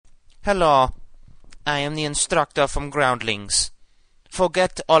Hello, I am the instructor from Groundlings.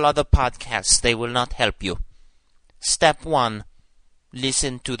 Forget all other podcasts, they will not help you. Step 1,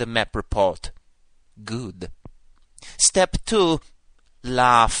 listen to the map report. Good. Step 2,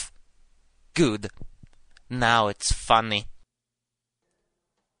 laugh. Good. Now it's funny.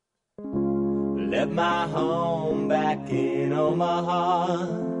 Left my home back in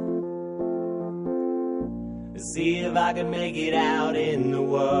Omaha. See if I can make it out in the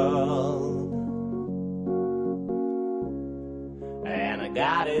world. And I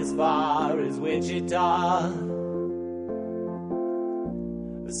got as far as Wichita.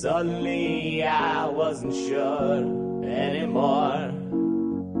 Suddenly I wasn't sure anymore.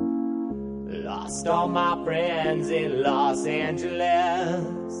 Lost all my friends in Los Angeles.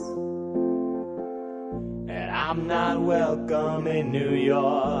 And I'm not welcome in New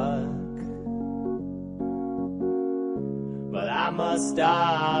York. But I must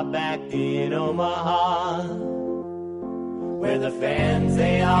stop back in Omaha, where the fans,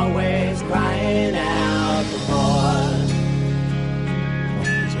 they always crying out for more.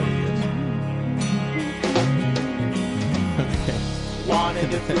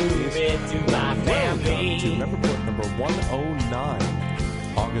 Wanted to prove it to my family. To member report number 109.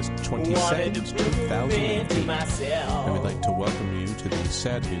 August 22nd, 2008. And we'd like to welcome you to the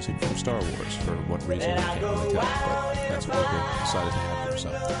sad music from Star Wars. For what reason, we can't really tell, but that's what we decided to have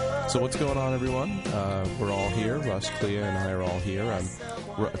here. So what's going on, everyone? We're all here. Russ, Clea, and I are all here.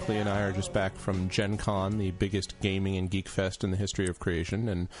 Clea and I are just back from Gen Con, the biggest gaming and geek fest in the history of creation,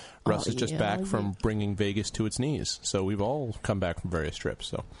 and Russ is just back from bringing Vegas to its knees. So we've all come back from various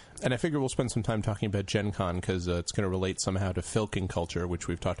trips. And I figure we'll spend some time talking about Gen Con because it's going to relate somehow to filking culture, which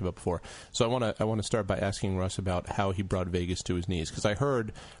we've talked about before. So I want to start by asking Russ about how he brought Vegas to his knees, because I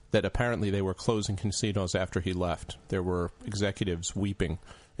heard that apparently they were closing casinos after he left. There were executives weeping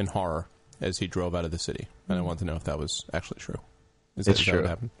in horror as he drove out of the city, and I wanted to know if that was actually true. Is that what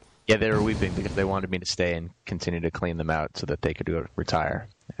happened? Yeah, they were weeping because they wanted me to stay and continue to clean them out so that they could go retire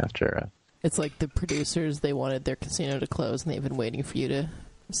after. It's like the producers, they wanted their casino to close, and they've been waiting for you to...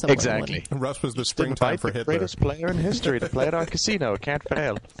 Exactly. Russ was the springtime for Hitler. The greatest player in history to play at our casino. Can't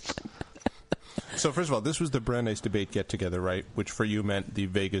fail. So first of all, this was the Brandeis debate get-together, right? Which for you meant the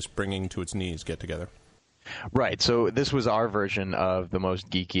Vegas bringing to its knees get-together. Right. So this was our version of the most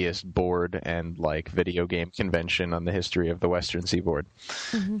geekiest board and video game convention on the history of the Western Seaboard,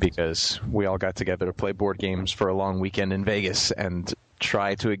 because we all got together to play board games for a long weekend in Vegas and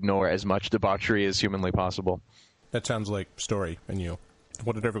try to ignore as much debauchery as humanly possible. That sounds like Story and you.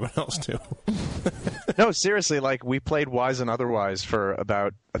 What did everyone else do? No, seriously, we played Wise and Otherwise for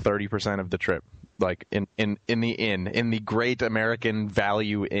about 30% of the trip. In the Great American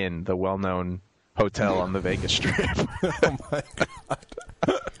Value Inn, the well-known hotel on the Vegas Strip. Oh my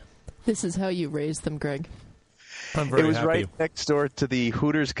God. This is how you raised them, Greg. I'm very It was happy. right next door to the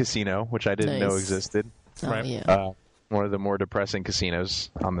Hooters Casino, which I didn't know existed. Right. Yeah. One of the more depressing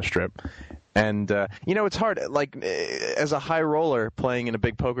casinos on the Strip. And, it's hard, as a high roller playing in a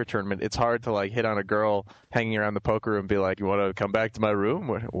big poker tournament, it's hard to, hit on a girl hanging around the poker room and be like, you want to come back to my room?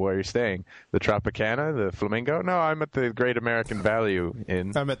 Where are you staying? The Tropicana? The Flamingo? No, I'm at the Great American Value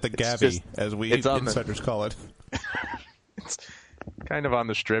Inn. I'm at the Gabby, as we insiders call it. It's kind of on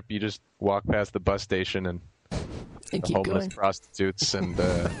the Strip. You just walk past the bus station and the homeless prostitutes and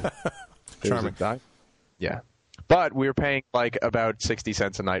Charming. Yeah. But we were paying about 60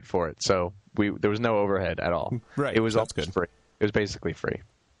 cents a night for it, so there was no overhead at all. Right. It was That's good. free. It was basically free.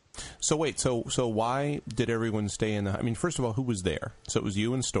 So wait, so why did everyone stay in the... I mean, first of all, who was there? So it was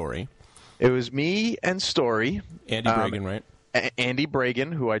you and Story. It was me and Story. Andy Bragan, right? Andy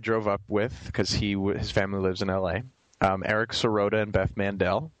Bragan, who I drove up with because his family lives in L.A. Eric Sirota and Beth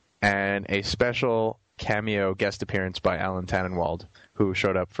Mandel. And a special cameo guest appearance by Alan Tannenwald, who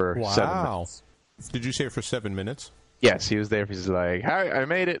showed up for 7 minutes. Did you say for 7 minutes? Yes, he was there. He's like, "Hi, I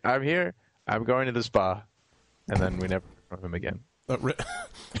made it. I'm here. I'm going to the spa." And then we never heard from him again.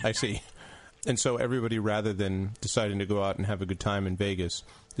 I see. And so everybody, rather than deciding to go out and have a good time in Vegas,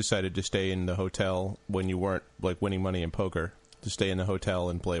 decided to stay in the hotel when you weren't winning money in poker, to stay in the hotel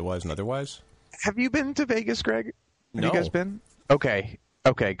and play Wise and Otherwise? Have you been to Vegas, Greg? No. Have you guys been? Okay,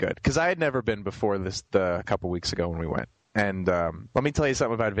 good. Because I had never been before a couple weeks ago when we went. And let me tell you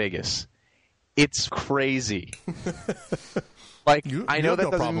something about Vegas. It's crazy. I know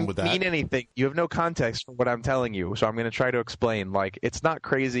that doesn't mean anything. You have no context for what I'm telling you, so I'm going to try to explain. It's not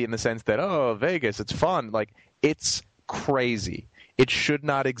crazy in the sense that, oh, Vegas, it's fun. It's crazy. It should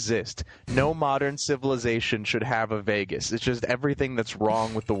not exist. No modern civilization should have a Vegas. It's just everything that's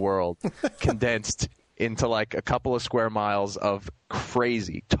wrong with the world condensed into like a couple of square miles of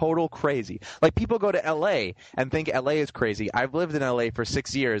crazy, total crazy. Like people go to LA and think LA is crazy. I've lived in LA for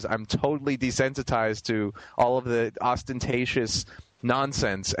 6 years. I'm totally desensitized to all of the ostentatious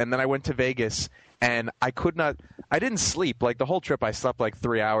nonsense. And then I went to Vegas and I didn't sleep. Like the whole trip I slept like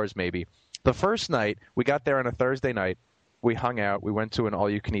 3 hours maybe. The first night, we got there on a Thursday night. We hung out. We went to an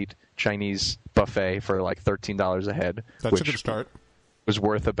all-you-can-eat Chinese buffet for like $13 a head. That's a good start. Was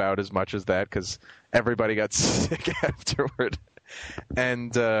worth about as much as that because everybody got sick afterward.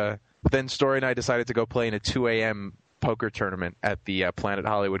 And then Story and I decided to go play in a 2 a.m. poker tournament at the Planet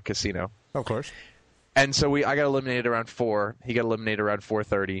Hollywood Casino. Of course. And so I got eliminated around 4. He got eliminated around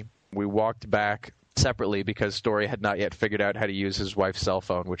 4:30. We walked back separately because Story had not yet figured out how to use his wife's cell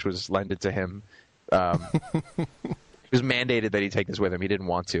phone, which was lended to him. It was mandated that he take this with him. He didn't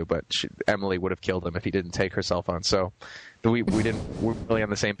want to, but Emily would have killed him if he didn't take her cell phone. So we're really on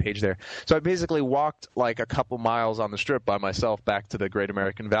the same page there. So I basically walked like a couple miles on the Strip by myself back to the Great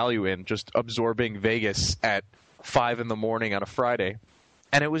American Value Inn, just absorbing Vegas at 5 a.m. on a Friday.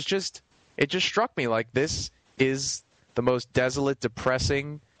 And it just struck me like this is the most desolate,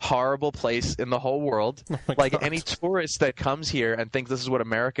 depressing, horrible place in the whole world. Like God. Any tourist that comes here and thinks this is what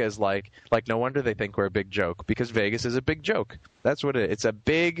America is like no wonder they think we're a big joke, because Vegas is a big joke. That's what it is. It's a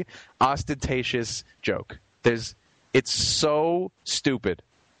big, ostentatious joke. It's so stupid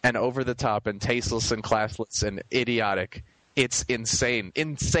and over the top and tasteless and classless and idiotic. It's insane.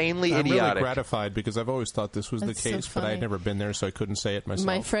 Insanely idiotic. I'm really gratified because I've always thought this was the case, but I had never been there, so I couldn't say it myself.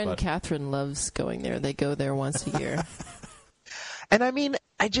 My friend Catherine loves going there. They go there once a year. And I mean,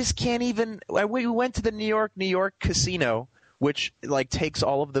 I just can't even. We went to the New York casino, which like takes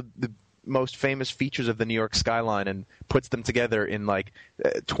all of the most famous features of the New York skyline and puts them together in like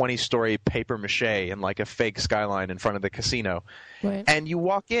 20-story paper mache and like a fake skyline in front of the casino. Right. And you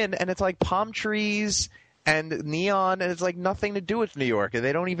walk in, and it's like palm trees and neon, and it's like nothing to do with New York.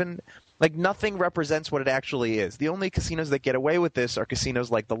 They don't even like nothing represents what it actually is. The only casinos that get away with this are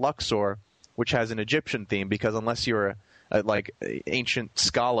casinos like the Luxor, which has an Egyptian theme, because unless you're a ancient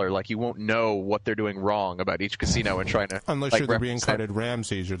scholar, like you won't know what they're doing wrong about each casino and trying to unless you're the reincarnated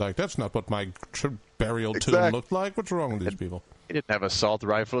Ramses, you're like, that's not what my burial tomb looked like. What's wrong with these people? They didn't have assault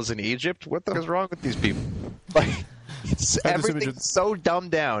rifles in Egypt. What the is wrong with these people? Like everything's so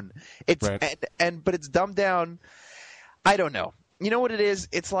dumbed down. It's right. But it's dumbed down. I don't know. You know what it is?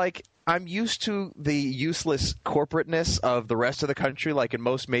 It's like I'm used to the useless corporateness of the rest of the country. Like in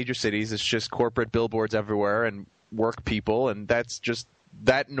most major cities, it's just corporate billboards everywhere and work people, and that's just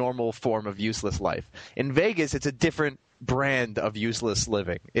that normal form of useless life. In Vegas, it's a different brand of useless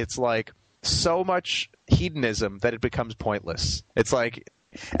living. It's like so much hedonism that it becomes pointless. It's like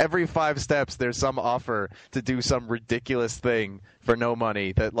every 5 steps there's some offer to do some ridiculous thing for no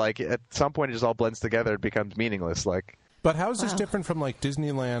money that like at some point it just all blends together and becomes meaningless. Like, but how is this different from like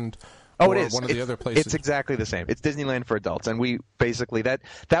Disneyland? Oh, it is. One of the other places. It's exactly the same. It's Disneyland for adults, and we basically that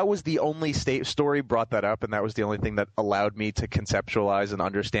was the only Story brought that up, and that was the only thing that allowed me to conceptualize and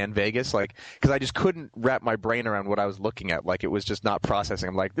understand Vegas. Like, because I just couldn't wrap my brain around what I was looking at. Like, it was just not processing.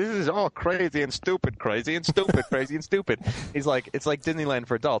 I'm like, this is all crazy and stupid, crazy and stupid, crazy and stupid. He's like, it's like Disneyland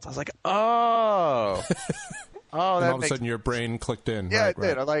for adults. I was like, oh, and all of a sudden your brain clicked in. Yeah, right, it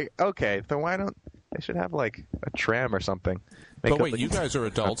did. I'm like, okay, then why don't they should have like a tram or something? But wait, you guys are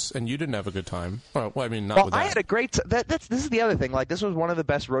adults, and you didn't have a good time. Well, I mean, not with that. I had a great this is the other thing. Like, this was one of the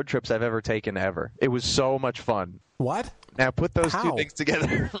best road trips I've ever taken ever. It was so much fun. What? Now, put those two things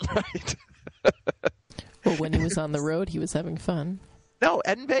together. Right. Well, when he was on the road, he was having fun. No,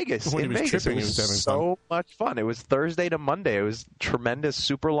 in Vegas. When in he was Vegas, tripping, it was he was having so much fun. It was Thursday to Monday. It was a tremendous,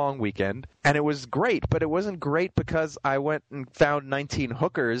 super long weekend, and it was great. But it wasn't great because I went and found 19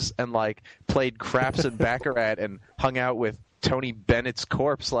 hookers and like played craps and baccarat and hung out with Tony Bennett's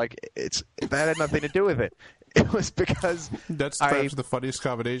corpse. Like that had nothing to do with it. It was because that's perhaps the funniest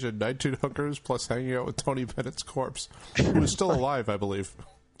combination: 19 hookers plus hanging out with Tony Bennett's corpse, who was still alive, I believe.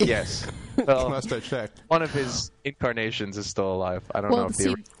 Yes. Well, last I checked, one of his incarnations is still alive. I don't know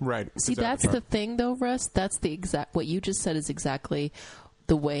if right. See, that's the thing, though, Russ. That's the exact what you just said is exactly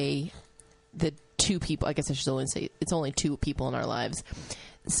the way the two people. I guess I should only say it's only 2 people in our lives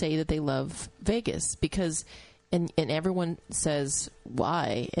say that they love Vegas because. And everyone says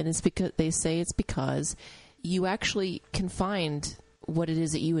why, and it's because they say it's because you actually can find what it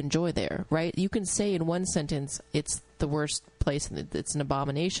is that you enjoy there, right? You can say in one sentence it's the worst place and it's an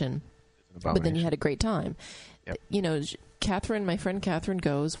abomination, but then you had a great time. Yep. You know, my friend Catherine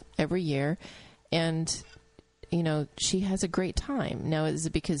goes every year, and she has a great time. Now, is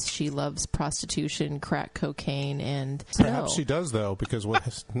it because she loves prostitution, crack cocaine, and Perhaps she does, though, because what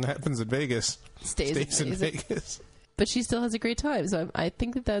happens in Vegas stays in Vegas. But she still has a great time, so I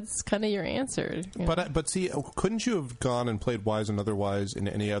think that's kind of your answer. But see, couldn't you have gone and played Wise and Otherwise in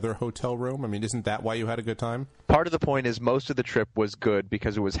any other hotel room? I mean, isn't that why you had a good time? Part of the point is most of the trip was good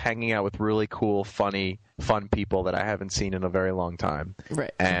because it was hanging out with really cool, funny, fun people that I haven't seen in a very long time.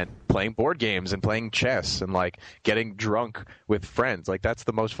 Right. And playing board games and playing chess and, like, getting drunk with friends. Like, that's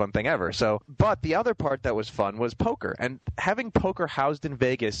the most fun thing ever. But the other part that was fun was poker. And having poker housed in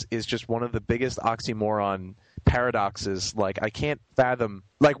Vegas is just one of the biggest oxymoron paradoxes. Like, I can't fathom.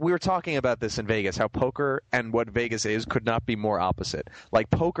 Like, we were talking about this in Vegas, how poker and what Vegas is could not be more opposite. Like,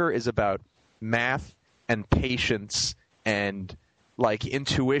 poker is about math and patience and, like,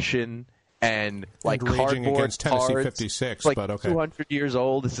 intuition and, like, raging cardboard against Tennessee cards. 56, like, but okay. 200 years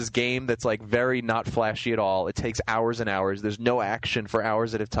old. This is a game that's, like, very not flashy at all. It takes hours and hours. There's no action for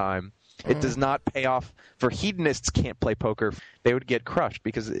hours at a time. It does not pay off. For hedonists can't play poker. They would get crushed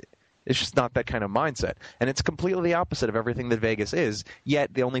because it's just not that kind of mindset. And it's completely the opposite of everything that Vegas is,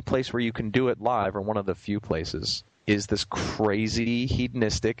 yet the only place where you can do it live, or one of the few places, is this crazy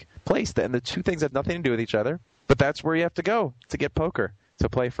hedonistic place. And the two things have nothing to do with each other, but that's where you have to go to get poker, to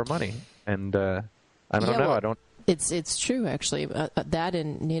play for money. And I don't know. I don't. It's true, actually, that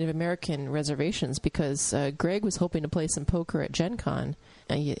and Native American reservations, because Greg was hoping to play some poker at Gen Con.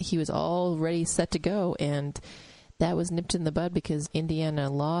 He was all ready, set to go, and that was nipped in the bud because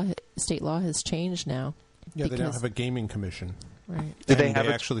Indiana state law has changed now. Yeah, they now have a gaming commission. Right. Did they have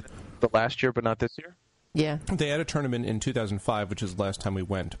it the last year but not this year? Yeah. They had a tournament in 2005, which is the last time we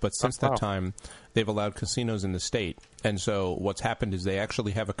went. But since that time, they've allowed casinos in the state. And so what's happened is they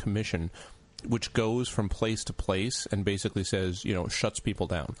actually have a commission which goes from place to place and basically says, shuts people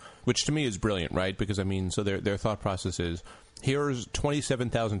down, which to me is brilliant, right? Because, I mean, so their thought process is, here's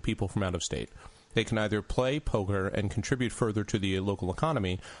 27,000 people from out of state. They can either play poker and contribute further to the local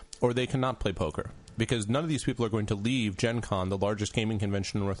economy, or they cannot play poker. Because none of these people are going to leave Gen Con, the largest gaming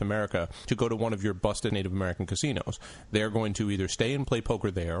convention in North America, to go to one of your busted Native American casinos. They're going to either stay and play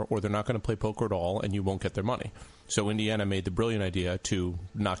poker there, or they're not going to play poker at all, and you won't get their money. So Indiana made the brilliant idea to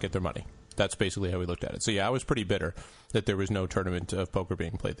not get their money. That's basically how we looked at it. So, yeah, I was pretty bitter that there was no tournament of poker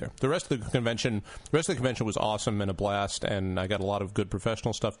being played there. The rest of the convention was awesome and a blast, and I got a lot of good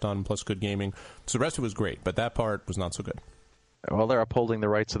professional stuff done, plus good gaming. So the rest of it was great, but that part was not so good. Well, they're upholding the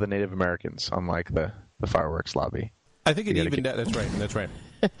rights of the Native Americans, unlike the fireworks lobby. I think it evened out. That's right.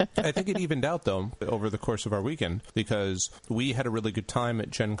 I think it evened out, though, over the course of our weekend, because we had a really good time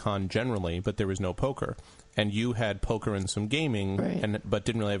at Gen Con generally, but there was no poker. And you had poker and some gaming, right, but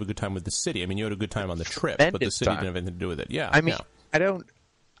didn't really have a good time with the city. I mean, you had a good time on the trip, but the city didn't have anything to do with it. Yeah. I mean,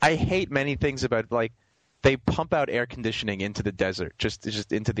 I hate many things about, like, they pump out air conditioning into the desert, just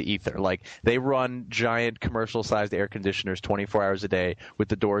into the ether. Like, they run giant commercial-sized air conditioners 24 hours a day with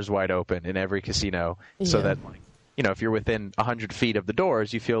the doors wide open in every casino, so that, like, if you're within 100 feet of the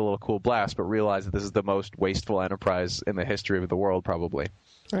doors, you feel a little cool blast, but realize that this is the most wasteful enterprise in the history of the world, probably.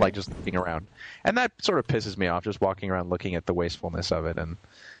 Right. Like, just looking around. And that sort of pisses me off, just walking around looking at the wastefulness of it and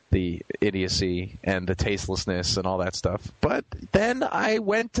the idiocy and the tastelessness and all that stuff. But then I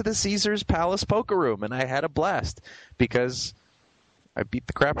went to the Caesars Palace poker room, and I had a blast because I beat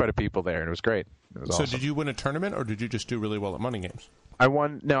the crap out of people there, and it was great. It was awesome. So did you win a tournament, or did you just do really well at money games?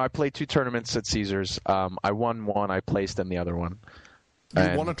 I played 2 tournaments at Caesars. I won one. I placed in the other one.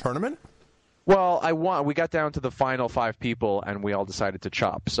 You won a tournament? Well, I won. We got down to the final 5 people, and we all decided to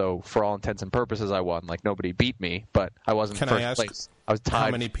chop. So, for all intents and purposes, I won. Like, nobody beat me, but I wasn't first place. Can I ask I was tied.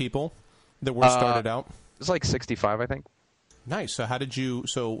 How many people that were started out? It was like 65, I think. Nice.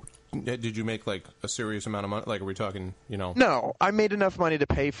 So, did you make, like, a serious amount of money? Like, are we talking, No, I made enough money to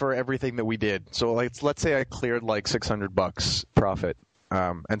pay for everything that we did. So, like, let's say I cleared, like, $600 profit.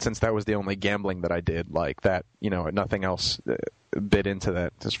 And since that was the only gambling that I did, like, that, nothing else bit into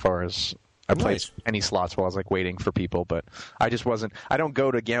that as far as I played any slots while I was, like, waiting for people. But I just wasn't – I don't go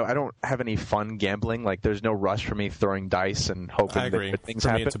to gamble – I don't have any fun gambling. Like, there's no rush for me throwing dice and hoping that good things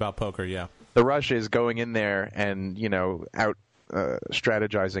happen. For me, it's about poker, yeah. The rush is going in there and, out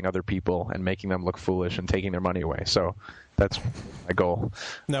strategizing other people and making them look foolish and taking their money away. So that's my goal.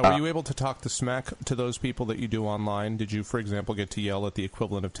 Now, were you able to talk the smack to those people that you do online? Did you, for example, get to yell at the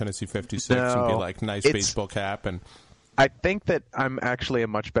equivalent of Tennessee 56 and be like, nice baseball cap? And I think that I'm actually a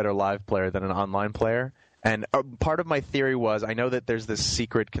much better live player than an online player. And part of my theory was, I know that there's this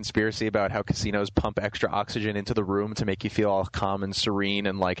secret conspiracy about how casinos pump extra oxygen into the room to make you feel all calm and serene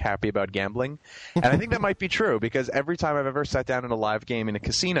and like happy about gambling. And I think that might be true, because every time I've ever sat down in a live game in a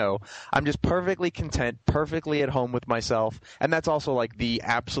casino, I'm just perfectly content, perfectly at home with myself. And that's also like the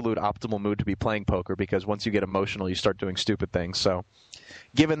absolute optimal mood to be playing poker, because once you get emotional, you start doing stupid things. So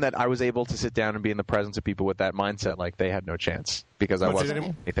given that I was able to sit down and be in the presence of people with that mindset, like, they had no chance, because I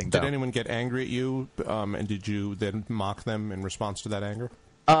wasn't anything dumb. Did anyone get angry at you, and did you then mock them in response to that anger?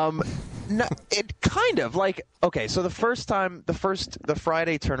 No, it kind of like, okay, so the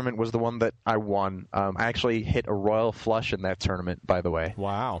Friday tournament was the one that I won. I actually hit a royal flush in that tournament, by the way.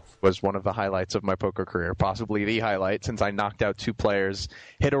 Wow. Was one of the highlights of my poker career, possibly the highlight, since I knocked out 2 players,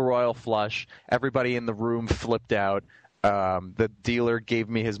 hit a royal flush, everybody in the room flipped out. The dealer gave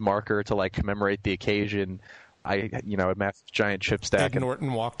me his marker to like commemorate the occasion. A massive giant chip stack. Ed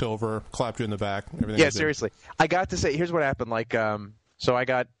Norton walked over, clapped you in the back. Everything. Yeah, seriously. I got to say, here's what happened. Like, so I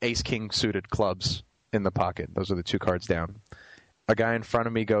got ace king suited clubs in the pocket. Those are the 2 cards down. A guy in front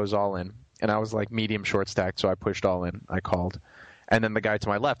of me goes all in, and I was like medium short stacked, so I pushed all in. I called, and then the guy to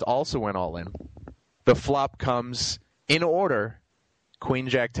my left also went all in. The flop comes in order: queen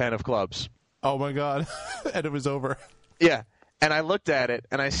jack 10 of clubs. Oh my god! And it was over. Yeah, and I looked at it,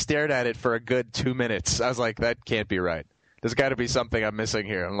 and I stared at it for a good 2 minutes. I was like, that can't be right. There's got to be something I'm missing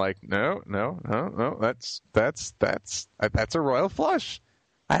here. I'm like, no, that's a royal flush.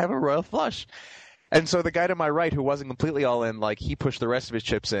 I have a royal flush. And so the guy to my right, who wasn't completely all in, like, he pushed the rest of his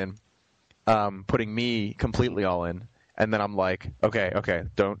chips in, putting me completely all in. And then I'm like, okay,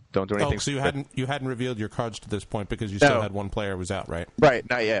 don't do anything. Oh, so you hadn't revealed your cards to this point because you still had one player who was out, right? Right,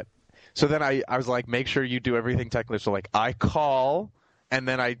 not yet. So then I was like, make sure you do everything technically. So, like, I call, and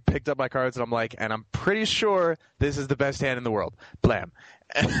then I picked up my cards, and I'm like, and I'm pretty sure this is the best hand in the world. Blam.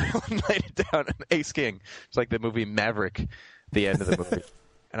 And I laid it down, an ace-king. It's like the movie Maverick, the end of the movie.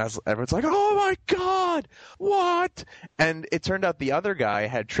 And everyone's like, oh, my God, what? And it turned out the other guy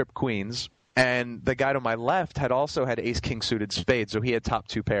had trip queens, and the guy to my left had also had ace-king suited spades, so he had top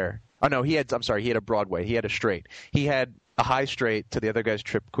 2 pair. Oh, no, he had a Broadway. He had a straight. He had a high straight to the other guy's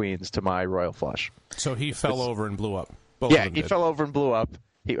trip queens to my royal flush. So he fell over and blew up. He fell over and blew up.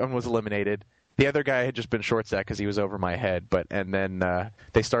 He was eliminated. The other guy had just been short stacked because he was over my head. And then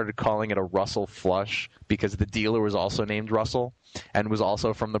they started calling it a Russell flush because the dealer was also named Russell and was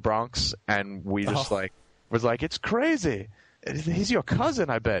also from the Bronx. And we just was like, it's crazy. He's your cousin,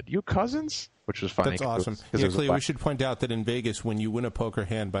 I bet. You cousins? Which was funny. That's awesome. Yeah, Cleo, we should point out that in Vegas, when you win a poker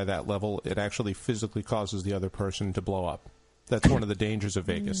hand by that level, it actually physically causes the other person to blow up. That's one of the dangers of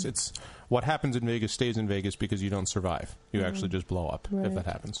Vegas. It's what happens in Vegas stays in Vegas because you don't survive. You actually just blow up if that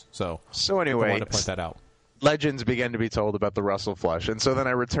happens. So anyway, I want to point that out. Legends began to be told about the Russell flush. And so then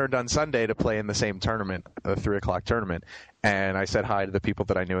I returned on Sunday to play in the same tournament, the 3 o'clock tournament. And I said hi to the people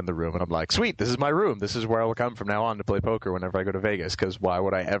that I knew in the room. And I'm like, sweet, this is my room. This is where I will come from now on to play poker whenever I go to Vegas. Because why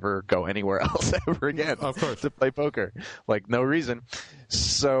would I ever go anywhere else ever again to play poker? Like, no reason.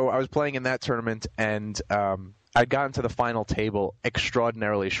 So I was playing in that tournament, and I'd gotten to the final table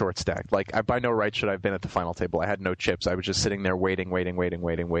extraordinarily short-stacked. Like, by no right should I have been at the final table. I had no chips. I was just sitting there waiting,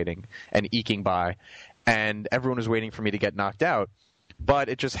 and eking by. And everyone was waiting for me to get knocked out. But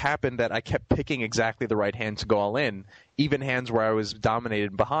it just happened that I kept picking exactly the right hand to go all in. Even hands where I was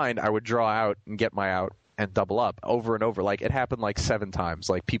dominated behind, I would draw out and get my out and double up over and over. Like, it happened like 7 times.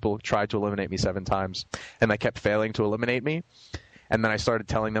 Like, people tried to eliminate me 7 times, and they kept failing to eliminate me. And then I started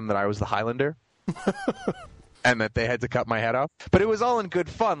telling them that I was the Highlander. And that they had to cut my head off. But it was all in good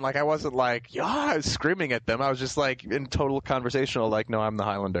fun. Like, I wasn't like, yeah, I was screaming at them. I was just like in total conversational, like, no, I'm the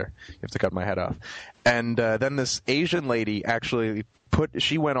Highlander. You have to cut my head off. And then this Asian lady actually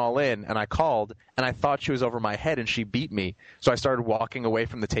she went all in, and I called, and I thought she was over my head, and she beat me. So I started walking away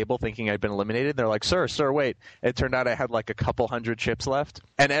from the table thinking I'd been eliminated. They're like, sir, wait. It turned out I had like a couple hundred chips left.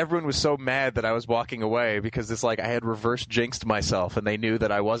 And everyone was so mad that I was walking away because it's like I had reverse jinxed myself, and they knew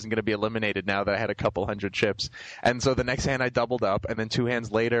that I wasn't going to be eliminated now that I had a couple hundred chips. And so the next hand I doubled up, and then 2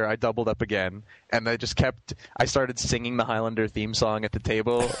 hands later I doubled up again. And I started singing the Highlander theme song at the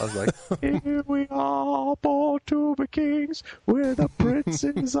table. I was like, here we are, born to be kings, we're the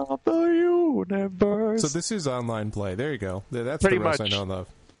princes of the universe. So this is online play. There you go. That's pretty the Russ much. I know and love.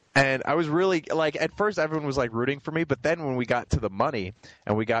 And I was really, like, at first everyone was, like, rooting for me, but then when we got to the money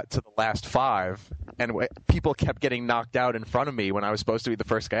and we got to the last 5 and people kept getting knocked out in front of me when I was supposed to be the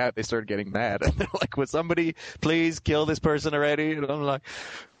first guy out, they started getting mad. And they're like, would somebody please kill this person already? And I'm like,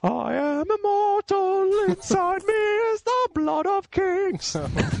 I am immortal, inside me is the blood of kings. Oh,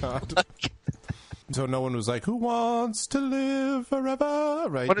 God. So no one was like, who wants to live forever?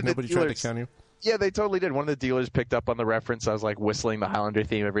 Right? Nobody tried to count you? Yeah, they totally did. One of the dealers picked up on the reference. I was like whistling the Highlander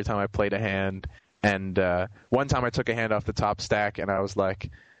theme every time I played a hand. And one time I took a hand off the top stack, and I was like,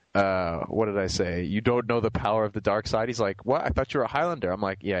 what did I say? You don't know the power of the dark side? He's like, what? I thought you were a Highlander. I'm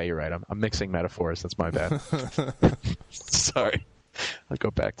like, yeah, you're right. I'm mixing metaphors. That's my bad. Sorry. I'll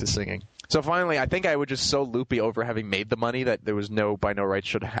go back to singing. So finally, I think I was just so loopy over having made the money that there was by no right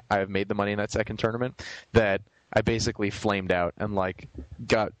should I have made the money in that second tournament that I basically flamed out and like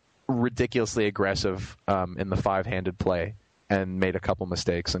got ridiculously aggressive in the 5-handed play and made a couple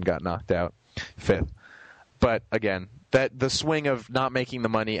mistakes and got knocked out 5th. But again, that the swing of not making the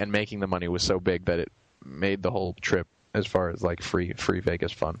money and making the money was so big that it made the whole trip as far as like free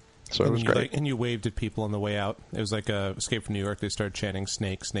Vegas fun. So it was great. And you waved at people on the way out. It was like Escape from New York. They started chanting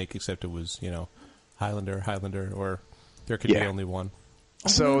 "Snake, Snake," except it was Highlander, Highlander, or there could be only one.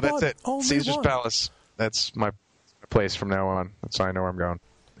 So that's it. Caesar's Palace. That's my place from now on. That's how I know where I'm going.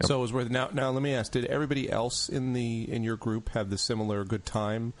 Yep. So it was worth. Now let me ask: did everybody else in your group have the similar good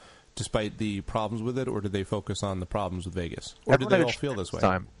time, despite the problems with it, or did they focus on the problems with Vegas, or did they all feel this way?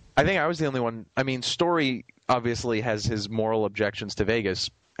 Time. I think I was the only one. I mean, Story obviously has his moral objections to Vegas,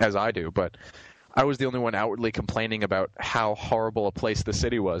 as I do, but I was the only one outwardly complaining about how horrible a place the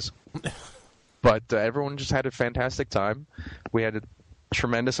city was. But everyone just had a fantastic time. We had a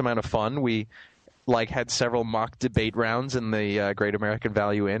tremendous amount of fun. We had several mock debate rounds in the Great American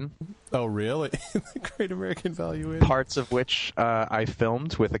Value Inn. Oh, really? The Great American Value Inn. Parts of which I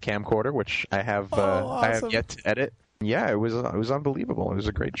filmed with a camcorder, which I have awesome. I have yet to edit. Yeah, it was unbelievable. It was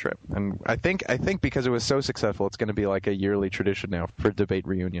a great trip, and I think because it was so successful, it's going to be like a yearly tradition now for debate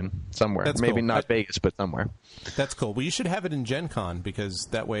reunion somewhere. That's maybe cool. Not Vegas, but somewhere. That's cool. Well, you should have it in Gen Con because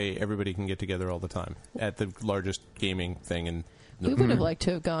that way everybody can get together all the time at the largest gaming thing. And we would have liked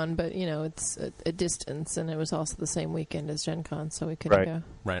to have gone, but it's a distance, and it was also the same weekend as Gen Con, so we couldn't go.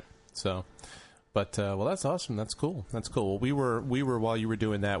 Right. So. But well, that's awesome. That's cool. That's cool. Well, we were while you were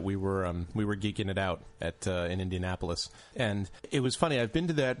doing that, we were geeking it out at in Indianapolis, and it was funny. I've been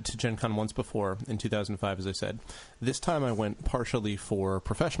to Gen Con once before in 2005, as I said. This time I went partially for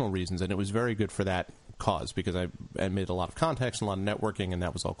professional reasons, and it was very good for that cause because I made a lot of contacts and a lot of networking, and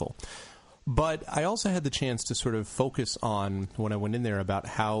that was all cool. But I also had the chance to sort of focus on, when I went in there, about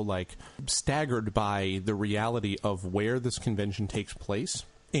how staggered by the reality of where this convention takes place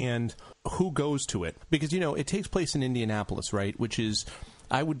and who goes to it. Because, it takes place in Indianapolis, right, which is,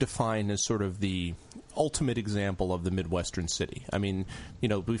 I would define as sort of the ultimate example of the Midwestern city. I mean,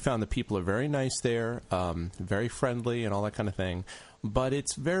 we found that people are very nice there, very friendly and all that kind of thing. But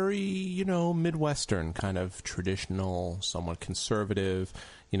it's very, Midwestern, kind of traditional, somewhat conservative,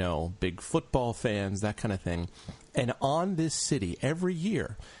 big football fans, that kind of thing. And on this city, every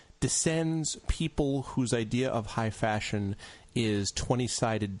year, descends people whose idea of high fashion is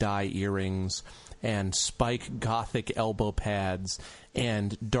 20-sided dye earrings and spike gothic elbow pads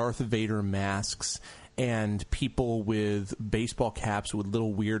and Darth Vader masks and people with baseball caps with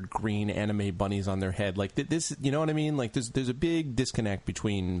little weird green anime bunnies on their head. Like this, you know what I mean? Like there's a big disconnect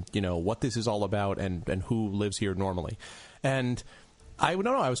between, what this is all about and who lives here normally. And I don't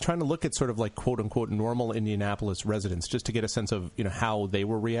know. I was trying to look at sort of quote unquote normal Indianapolis residents just to get a sense of how they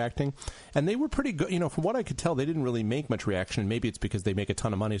were reacting, and they were pretty good. From what I could tell, they didn't really make much reaction. Maybe it's because they make a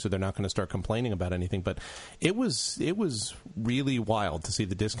ton of money, so they're not going to start complaining about anything. But it was really wild to see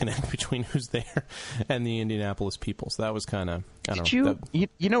the disconnect between who's there and the Indianapolis people. So that was kind of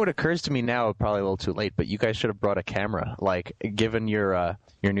You know what occurs to me now? Probably a little too late, but you guys should have brought a camera. Given your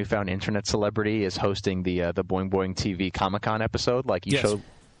newfound internet celebrity is hosting the Boing Boing TV Comic-Con episode,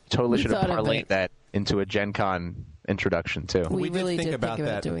 totally should have parlayed that into a Gen Con introduction too. We really did think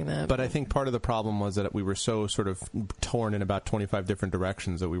about doing that. But I think part of the problem was that we were so sort of torn in about 25 different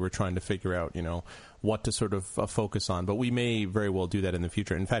directions that we were trying to figure out, what to sort of focus on. But we may very well do that in the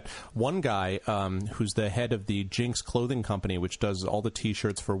future. In fact, one guy who's the head of the Jinx clothing company, which does all the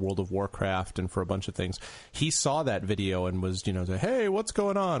T-shirts for World of Warcraft and for a bunch of things, he saw that video and was, say, hey, what's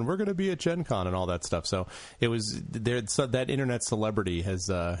going on? We're going to be at Gen Con and all that stuff. So it was there. So that internet celebrity has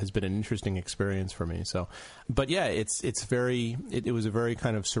been an interesting experience for me. So, but yeah, it was a very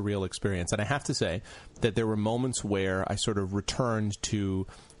kind of surreal experience. And I have to say that there were moments where I sort of returned to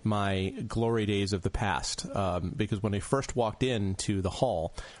my glory days of the past, because when I first walked into the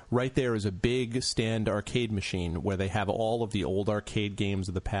hall, right there is a big stand arcade machine where they have all of the old arcade games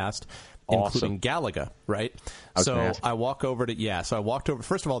of the past, including Galaga, right? So I walked over.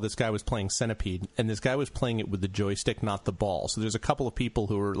 First of all, this guy was playing Centipede, and this guy was playing it with the joystick, not the ball. So there's a couple of people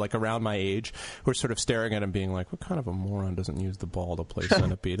who were like around my age who were sort of staring at him, being like, "What kind of a moron doesn't use the ball to play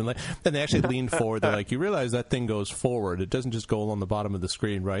Centipede?" And they actually leaned forward. They're like, "You realize that thing goes forward? It doesn't just go along the bottom of the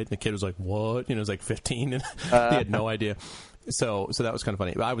screen, right?" And the kid was like, "What?" You know, he was like 15, and he had no idea. So that was kind of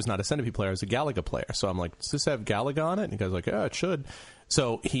funny. I was not a Centipede player; I was a Galaga player. So I'm like, "Does this have Galaga on it?" And the guy's like, "Yeah, it should."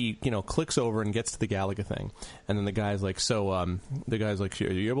 So he, clicks over and gets to the Galaga thing, and then the guy's like,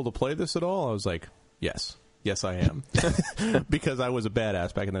 "Are you able to play this at all?" I was like, "Yes, I am," because I was a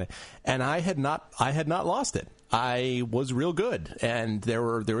badass back in the day, and I had not lost it. I was real good, and there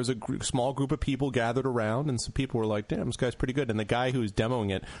was a small group of people gathered around, and some people were like, "Damn, this guy's pretty good." And the guy who was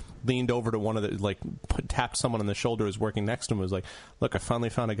demoing it leaned over to one of the tapped someone on the shoulder who was working next to him, and was like, "Look, I finally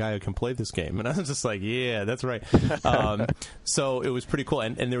found a guy who can play this game." And I was just like, "Yeah, that's right." So it was pretty cool.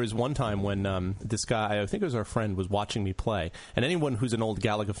 And there was one time when this guy, I think it was our friend, was watching me play. And anyone who's an old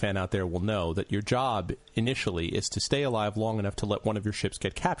Galaga fan out there will know that your job initially is to stay alive long enough to let one of your ships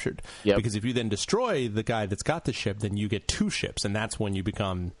get captured. Yep. Because if you then destroy the guy that's got the ship, then you get two ships, and that's when you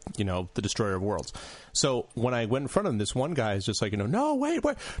become, the destroyer of worlds. So when I went in front of him, this one guy is just like, "No, wait,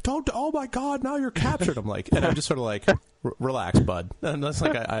 don't, oh my God, now you're captured." I'm like, and I'm just sort of like, "Relax, bud." And that's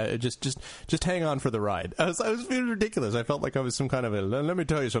like, I just hang on for the ride. I was feeling ridiculous. I felt like I was some kind of let me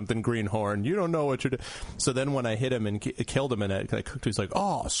tell you something, Greenhorn, you don't know what you're doing. So then when I hit him and killed him, and I cooked, he's like,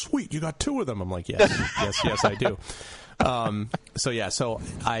 "Oh, sweet, you got two of them." I'm like, yes, I do. So I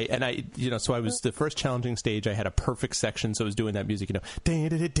was the first challenging stage. I had a perfect section, so I was doing that music, and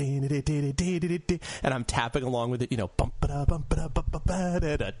I'm tapping along with it, and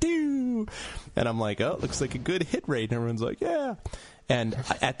I'm like, "Oh, it looks like a good hit rate," and everyone's like, "Yeah." And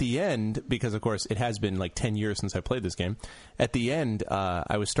at the end, because, of course, it has been like 10 years since I played this game, at the end,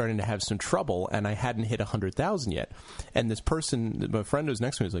 I was starting to have some trouble, and I hadn't hit 100,000 yet. And this person, my friend who was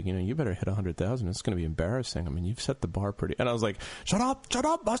next to me, was like, "You better hit 100,000. It's going to be embarrassing. I mean, you've set the bar pretty..." And I was like, shut up,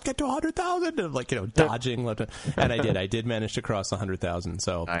 let's get to 100,000. And I'm dodging. And I did. I did manage to cross 100,000.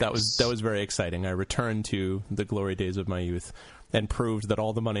 So nice. That was very exciting. I returned to the glory days of my youth, and proved that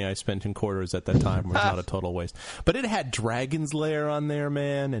all the money I spent in quarters at that time was not a total waste. But it had Dragon's Lair on there,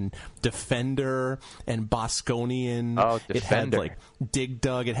 man, and Defender, and Bosconian. Oh, Defender. It had, Dig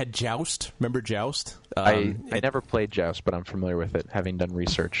Dug. It had Joust. Remember Joust? I never played Joust, but I'm familiar with it, having done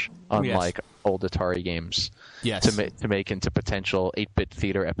research on, old Atari games to make into potential 8-bit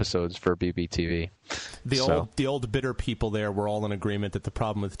theater episodes for BBTV. The old bitter people there were all in agreement that the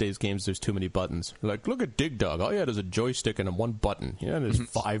problem with today's games, there's too many buttons. Like, look at Dig Dug. All you had is a joystick and one button. There's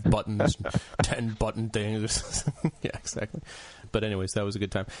 5 buttons, 10 button things. Yeah, exactly. But anyways, that was a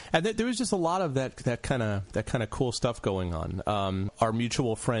good time. And there was just a lot of that kind of cool stuff going on. Our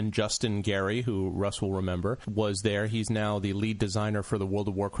mutual friend Justin Gary, who Russ will remember, was there. He's now the lead designer for the World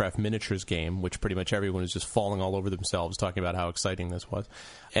of Warcraft miniatures game, which pretty much everyone is just falling all over themselves talking about how exciting this was.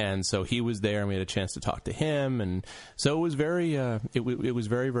 And so he was there, and we had a chance to talk to him, and so it was very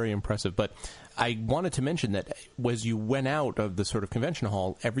very, very impressive. But I wanted to mention that as you went out of the sort of convention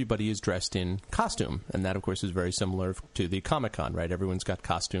hall, everybody is dressed in costume, and that, of course, is very similar to the Comic-Con, right? Everyone's got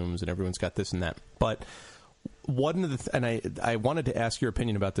costumes, and everyone's got this and that. But one of the I wanted to ask your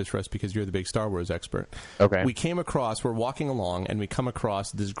opinion about this, Russ, because you're the big Star Wars expert. Okay. We're walking along, and we come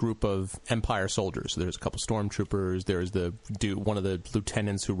across this group of Empire soldiers. There's a couple stormtroopers. There's one of the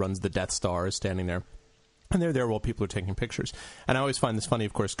lieutenants who runs the Death Star is standing there. And they're there while people are taking pictures. And I always find this funny,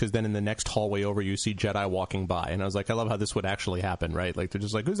 of course, because then in the next hallway over, you see Jedi walking by. And I was like, I love how this would actually happen, right? Like, they're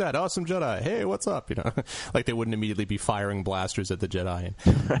just like, "Who's that? Awesome Jedi. Hey, what's up?" Like they wouldn't immediately be firing blasters at the Jedi.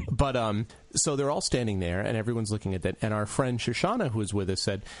 But so they're all standing there, and everyone's looking at that. And our friend Shoshana, who was with us,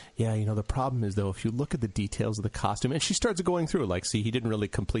 said, "Yeah, the problem is, though, if you look at the details of the costume," and she starts going through, like, "See, he didn't really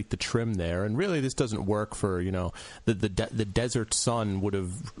complete the trim there. And really, this doesn't work for, the desert sun would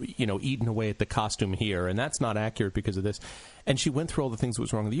have, eaten away at the costume here. And that's not accurate because of this." And she went through all the things that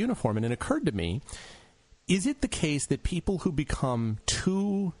was wrong with the uniform, and it occurred to me, is it the case that people who become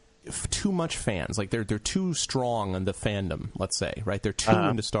too much fans, like they're too strong on the fandom, let's say, right? They're too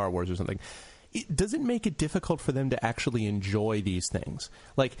into Star Wars or something. Does it make it difficult for them to actually enjoy these things?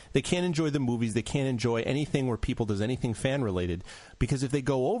 Like, they can't enjoy the movies, they can't enjoy anything where people does anything fan-related, because if they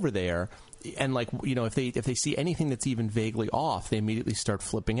go over there and, if they see anything that's even vaguely off, they immediately start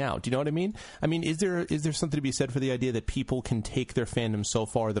flipping out. Do you know what I mean? I mean, is there something to be said for the idea that people can take their fandom so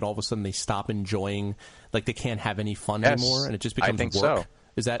far that all of a sudden they stop enjoying, like they can't have any fun anymore, and it just becomes work? So.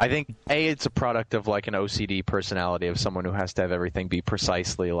 I think it's a product of an OCD personality of someone who has to have everything be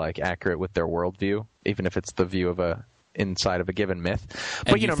precisely accurate with their worldview, even if it's the view of a inside of a given myth.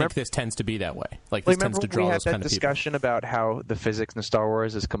 And but you think this tends to be that way? Like this tends to draw those kind of people. We had that discussion about how the physics in Star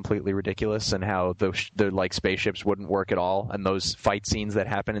Wars is completely ridiculous, and how the like spaceships wouldn't work at all, and those fight scenes that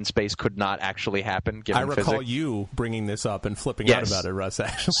happen in space could not actually happen. Given I recall physics. You bringing this up and flipping out about it, Russ.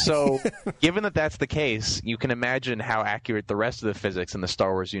 Actually, so given that that's the case, you can imagine how accurate the rest of the physics in the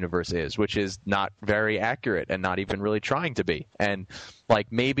Star Wars universe is, which is not very accurate and not even really trying to be. And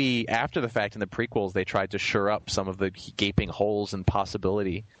like maybe after the fact in the prequels, they tried to shore up some of the gaping holes and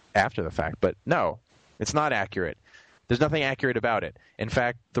possibility after the fact. But no, it's not accurate. There's nothing accurate about it. In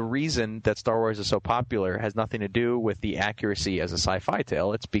fact, the reason that Star Wars is so popular has nothing to do with the accuracy as a sci-fi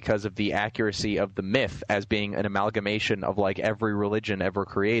tale. It's because of the accuracy of the myth as being an amalgamation of like every religion ever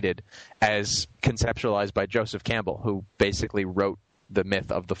created as conceptualized by Joseph Campbell, who basically wrote the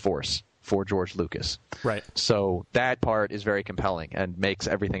myth of the Force for George Lucas. Right. So that part is very compelling and makes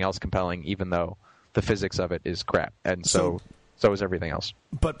everything else compelling, even though the physics of it is crap. And so is everything else.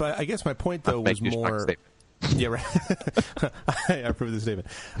 But I guess my point, though, was more... Yeah, right. I approve the statement.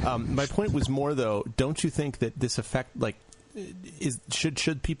 My point was more, though, don't you think that this effect, like,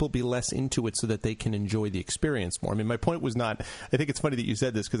 should people be less into it so that they can enjoy the experience more? I mean, my point was not, I think it's funny that you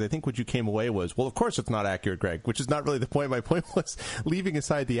said this, because I think what you came away was, well, of course it's not accurate, Greg, which is not really the point. My point was, leaving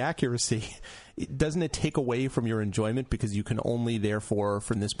aside the accuracy, doesn't it take away from your enjoyment, because you can only, therefore,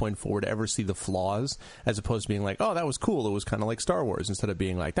 from this point forward, ever see the flaws, as opposed to being like, oh, that was cool, it was kind of like Star Wars, instead of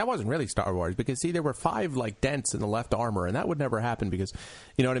being like, that wasn't really Star Wars, because, see, there were 5, like, dents in the left armor, and that would never happen, because,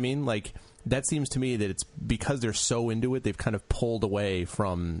 you know what I mean? Like, that seems to me that it's because they're so into it, they've kind of pulled away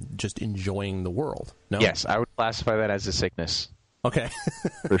from just enjoying the world. No? Yes, I would classify that as a sickness. Okay.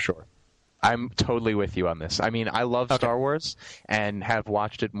 For sure. I'm totally with you on this. I mean, I love Star Wars and have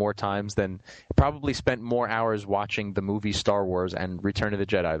watched it more times than probably spent more hours watching the movie Star Wars and Return of the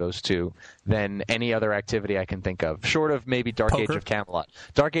Jedi, those two, than any other activity I can think of, short of maybe Dark Age of Camelot.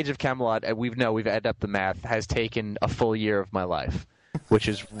 Dark Age of Camelot, we've added up the math, has taken a full year of my life, which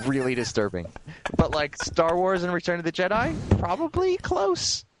is really disturbing. But like Star Wars and Return of the Jedi, probably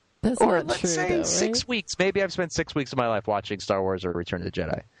close. That's or not let's true, say though, right? 6 weeks. Maybe I've spent 6 weeks of my life watching Star Wars or Return of the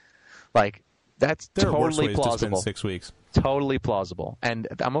Jedi. Like, that's totally plausible. To spend 6 weeks. Totally plausible. And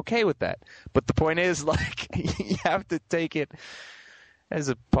I'm okay with that. But the point is, like, you have to take it as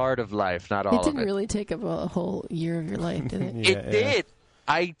a part of life, not all of it. It didn't really take up a whole year of your life, did it? It did.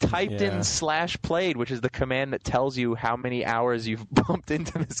 I typed in /played, which is the command that tells you how many hours you've bumped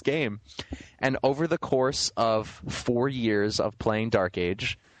into this game. And over the course of 4 years of playing Dark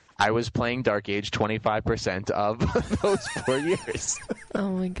Age, I was playing Dark Age 25% of those 4 years. Oh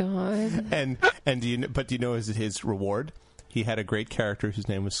my god! And do you know his reward? He had a great character whose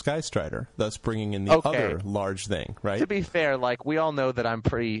name was Skystrider, thus bringing in the other large thing, right? To be fair, like, we all know that I'm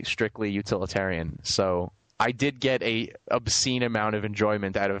pretty strictly utilitarian, so I did get a obscene amount of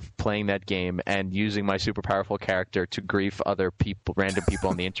enjoyment out of playing that game and using my super powerful character to grief other people, random people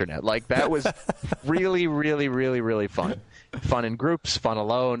on the internet. Like, that was really, really, really, really fun. Fun in groups, fun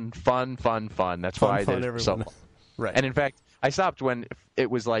alone, fun. That's why I did it so long. Right. And in fact, I stopped when it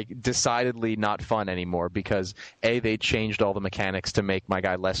was like decidedly not fun anymore because A, they changed all the mechanics to make my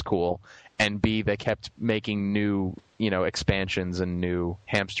guy less cool, and B, they kept making new, expansions and new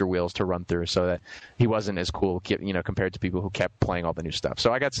hamster wheels to run through so that he wasn't as cool, compared to people who kept playing all the new stuff.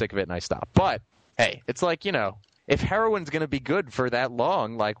 So I got sick of it and I stopped. But hey, it's like, if heroin's going to be good for that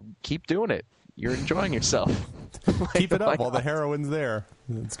long, like, keep doing it. You're enjoying yourself. Keep it up while the heroin's there.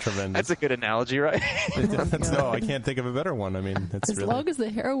 It's tremendous. That's a good analogy, right? No, I can't think of a better one. I mean, as long as the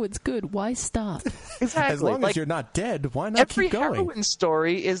heroin's good, why stop? Exactly. As long as you're not dead, why not keep going? Every heroin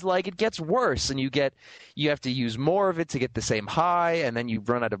story is like it gets worse, and you have to use more of it to get the same high, and then you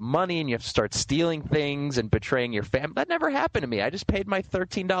run out of money, and you have to start stealing things and betraying your family. That never happened to me. I just paid my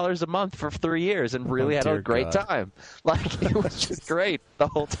 $13 a month for 3 years and really had a great time. Like, it was just great the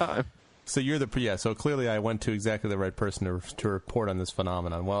whole time. So you're so clearly I went to exactly the right person to report on this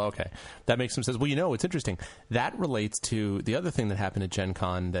phenomenon. Well, okay. That makes some sense. Well, it's interesting. That relates to the other thing that happened at Gen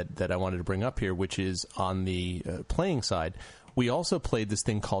Con that I wanted to bring up here, which is on the playing side. We also played this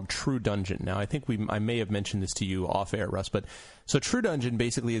thing called True Dungeon. Now, I think I may have mentioned this to you off air, Russ, but so True Dungeon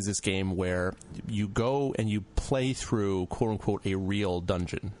basically is this game where you go and you play through, quote unquote, a real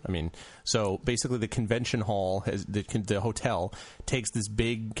dungeon. I mean, so basically the convention hall, the hotel takes this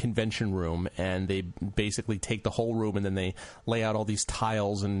big convention room and they basically take the whole room and then they lay out all these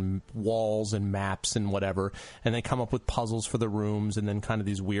tiles and walls and maps and whatever, and they come up with puzzles for the rooms and then kind of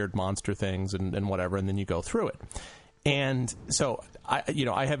these weird monster things and whatever, and then you go through it. And so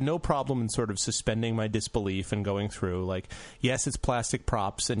I have no problem in sort of suspending my disbelief and going through, like, yes, it's plastic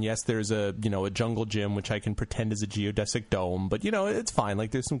props, and yes, there's a jungle gym which I can pretend is a geodesic dome, but it's fine.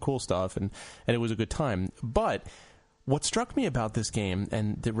 Like, there's some cool stuff, and it was a good time. But what struck me about this game,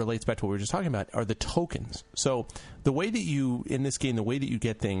 and that relates back to what we were just talking about, are the tokens. So the way that you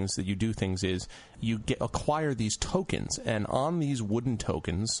get things, that you do things, is you acquire these tokens, and on these wooden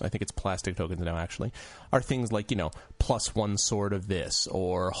tokens, I think it's plastic tokens now actually, are things like, +1 sword of this,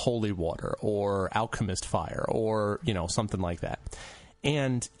 or holy water, or alchemist fire, or, something like that.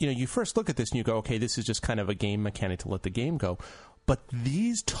 And, you first look at this and you go, okay, this is just kind of a game mechanic to let the game go. But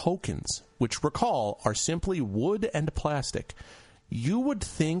these tokens, which recall are simply wood and plastic, you would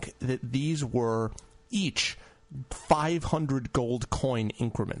think that these were each 500 gold coin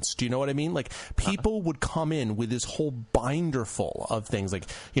increments. Do you know what I mean? Like, people would come in with this whole binder full of things, like,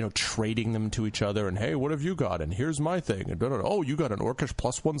 trading them to each other, and, hey, what have you got? And here's my thing. And, oh, you got an orcish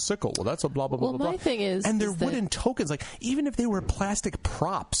 +1 sickle. Well, that's a blah, blah, blah, blah. Well, my thing is... And they're wooden tokens. Like, even if they were plastic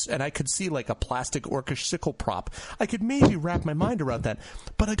props, and I could see, like, a plastic orcish sickle prop, I could maybe wrap my mind around that.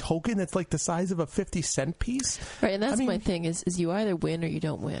 But a token that's, like, the size of a 50-cent piece? Right, and that's my thing, is you either win or you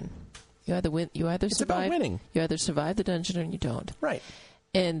don't win. You either win. You either survive. About winning. You either survive the dungeon or you don't. Right.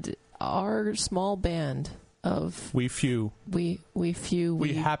 And our small band of we happy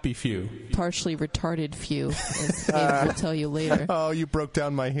few, partially retarded few, as David will tell you later. Oh, you broke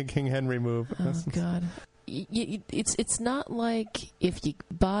down my King Henry move. Oh God. It's not like if you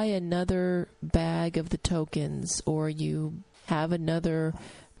buy another bag of the tokens or you have another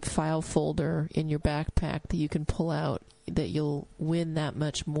file folder in your backpack that you can pull out that you'll win that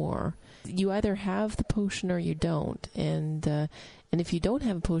much more. You either have the potion or you don't, and if you don't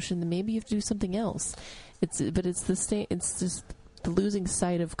have a potion, then maybe you have to do something else. It's just the losing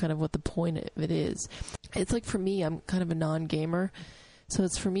sight of kind of what the point of it is. It's like, for me, I'm kind of a non-gamer. So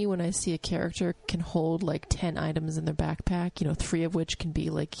it's for me when I see a character can hold like 10 items in their backpack, 3 of which can be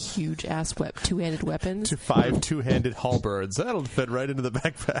like huge ass two-handed weapons. To 5 two-handed halberds. That'll fit right into the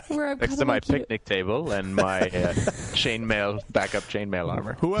backpack. Next to my picnic table and my backup chainmail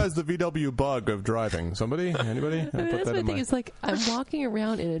armor. Who has the VW bug of driving? Somebody? Anybody? That's my thing. It's like, I'm walking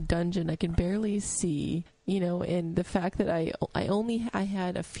around in a dungeon. I can barely see, and the fact that I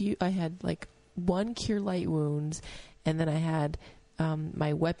had like 1 cure light wounds, and then I had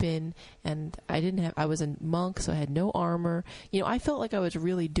my weapon, and I was a monk, so I had no armor. I felt like I was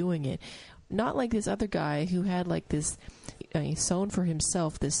really doing it. Not like this other guy who had like this, sewn for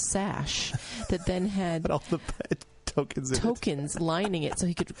himself this sash that then had all the tokens lining it, so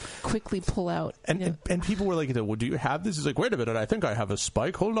he could quickly pull out. And people were like, well, do you have this? He's like, wait a minute, I think I have a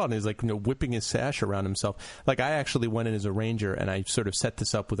spike. Hold on. He's like, whipping his sash around himself. Like, I actually went in as a ranger, and I sort of set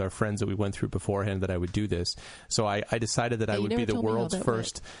this up with our friends that we went through beforehand that I would do this. So I decided that I would be the world's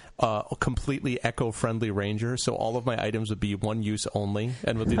first completely eco-friendly ranger. So all of my items would be one use only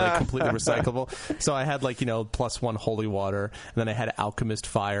and would be like completely recyclable. So I had like, +1 holy water, and then I had alchemist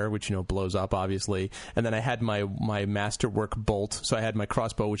fire, which, blows up obviously. And then I had my masterwork bolt. So I had my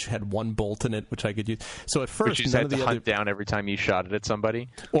crossbow, which had 1 bolt in it, which I could use. So at first, which you had to hunt down every time you shot it at somebody.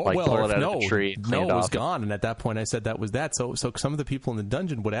 Pull it out of the tree. No, it was gone. And at that point, I said that was that. So some of the people in the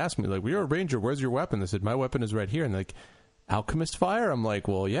dungeon would ask me, like, "Well, you're a ranger. Where's your weapon?" They said, "My weapon is right here." And like, alchemist fire? I'm like,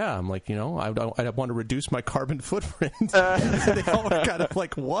 well, yeah. I'm like, I want to reduce my carbon footprint. They all were kind of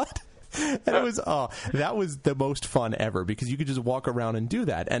like, what? And it was that was the most fun ever, because you could just walk around and do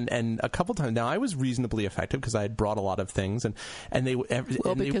that. And a couple times now, I was reasonably effective because I had brought a lot of things, and they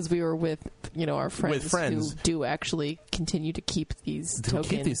because we were with our friends who do actually continue to keep these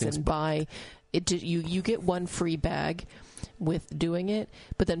tokens and buy it. You get 1 free bag with doing it,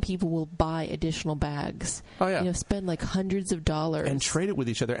 but then people will buy additional bags. Oh yeah, spend like hundreds of dollars and trade it with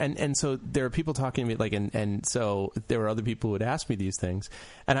each other. And so there are people talking to me like, and so there were other people who would ask me these things,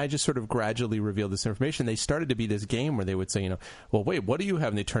 and I just sort of gradually revealed this information. They started to be this game where they would say, well, wait, what do you have?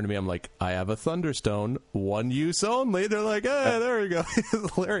 And they turn to me. I'm like, I have a thunderstone, 1 use only. They're like, there we go.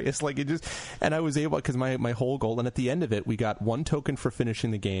 It's hilarious. Like, it just, and I was able, because my whole goal, and at the end of it, we got 1 token for finishing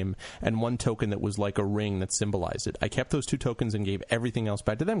the game and 1 token that was like a ring that symbolized it. I kept those 2 tokens and gave everything else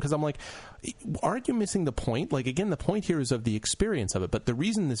back to them, because I'm like, aren't you missing the point? Like, again, the point here is of the experience of it. But the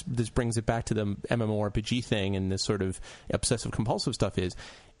reason this brings it back to the MMORPG thing and this sort of obsessive compulsive stuff is,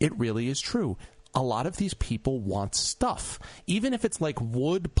 it really is true. A lot of these people want stuff, even if it's like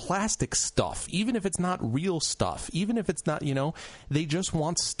wood, plastic stuff, even if it's not real stuff, even if it's not, they just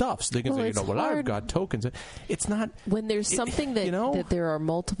want stuff. So they can say, I've got tokens. It's not when there's something that there are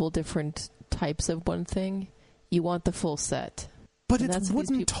multiple different types of one thing. You want the full set. But And it's that's what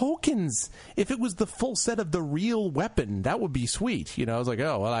these wooden people- tokens. If it was the full set of the real weapon, that would be sweet. I was like,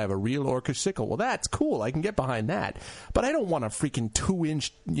 oh, well, I have a real orcish sickle. Well, that's cool. I can get behind that. But I don't want a freaking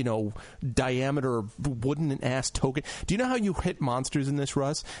 2-inch, diameter wooden-ass token. Do you know how you hit monsters in this,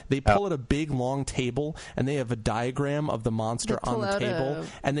 Russ? They pull out a big, long table, and they have a diagram of the monster They on pull the out table,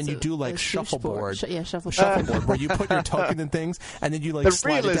 and then you do, like, shuffleboard. Shuffleboard. Where you put your token in things, and then you, like, The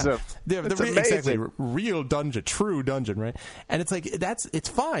slide it down. realism. It's amazing. Exactly. Real dungeon. True dungeon, right? And it's like, it's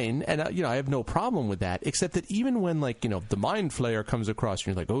fine, and, I have no problem with that, except that even when, like, the Mind Flayer comes across, and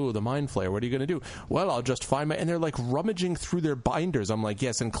you're like, oh, the Mind Flayer, what are you going to do? Well, I'll just find my... And they're, like, rummaging through their binders. I'm like,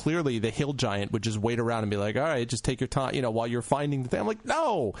 yes, and clearly the Hill Giant would just wait around and be like, all right, just take your time, while you're finding the thing. I'm like,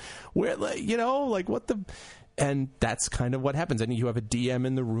 no! We're, like, what the... And that's kind of what happens. And you have a DM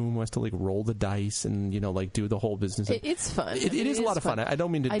in the room who has to, like, roll the dice and, like, do the whole business. It's fun. It is a lot of fun. I don't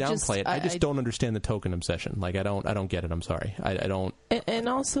mean to downplay it. I just I don't understand the token obsession. Like, I don't get it. I'm sorry. I don't. And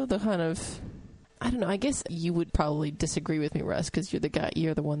also the kind of... I don't know. I guess you would probably disagree with me, Russ, because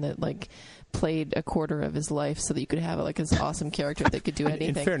you're the one that, like, played a quarter of his life so that you could have, like, this awesome character that could do anything.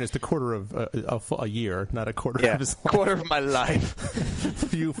 In fairness, the quarter of a year, not a quarter of his life. Quarter of my life.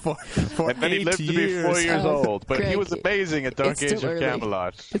 for And then he lived to be 4 years old. But he was amazing at Dark Age of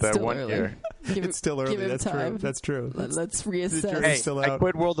Camelot. That still 1 early. year. It's still early. Give him That's time. true. That's true. Let's reassess. Hey, still I out.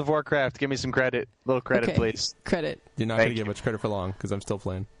 quit World of Warcraft. Give me some credit. Little credit, Okay. please. Credit. You're not going to Thank get you. much credit for long because I'm still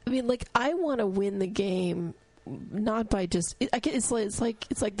playing. I mean, like, I want to win the game, not by just. It's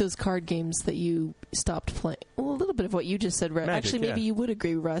like those card games that you stopped playing. Well, a little bit of what you just said, Russ. Magic, Actually, maybe yeah. you would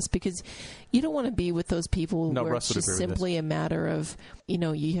agree, Russ, because you don't want to be with those people No, where Russ it's would just agree with simply a matter of,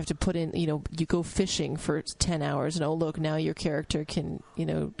 you have to put in, you go fishing for 10 hours, and oh look, now your character can,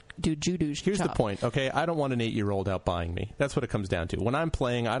 do judo. Here's the point, okay? I don't want an 8-year-old out buying me. That's what it comes down to. When I'm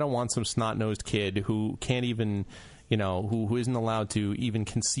playing, I don't want some snot-nosed kid who can't even... who isn't allowed to even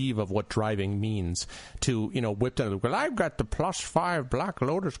conceive of what driving means to, whip down. Well, I've got the +5 Black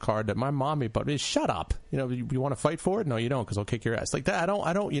Lotus card that my mommy bought me. Shut up. You want to fight for it? No, you don't, because I'll kick your ass. Like that. I don't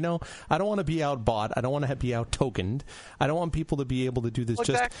want to be outbought. I don't want to be out tokened. I don't want people to be able to do this.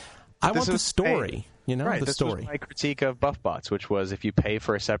 I want the story. Right, the this story. was my critique of BuffBots, which was if you pay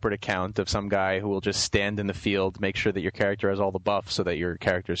for a separate account of some guy who will just stand in the field, make sure that your character has all the buffs so that your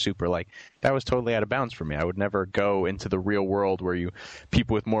character is super, that was totally out of bounds for me. I would never go into the real world where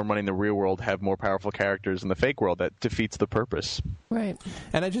people with more money in the real world have more powerful characters in the fake world. That defeats the purpose. Right.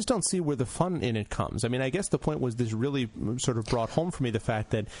 And I just don't see where the fun in it comes. I mean, I guess the point was this really sort of brought home for me the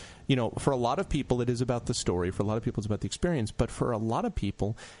fact that, for a lot of people it is about the story, for a lot of people it's about the experience, but for a lot of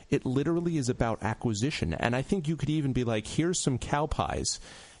people it literally is about acquisition. And I think you could even be like, here's some cow pies,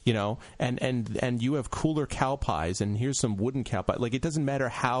 and you have cooler cow pies, and here's some wooden cow pies. Like, it doesn't matter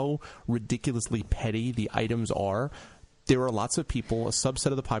how ridiculously petty the items are. There are lots of people, a subset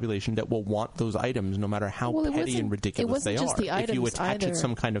of the population, that will want those items no matter how petty and ridiculous they are. The if you attach it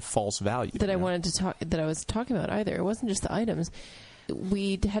some kind of false value. That I was talking about either. It wasn't just the items.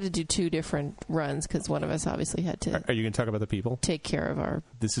 We had to do 2 different runs because one of us obviously had to. Are you going to talk about the people? Take care of our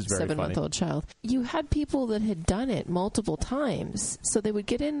This is very 7-month-old child. You had people that had done it multiple times, so they would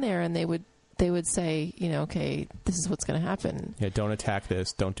get in there and they would say, okay, this is what's going to happen. Yeah, don't attack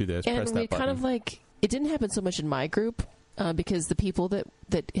this, don't do this, and press that we button. kind of it didn't happen so much in my group. Because the people that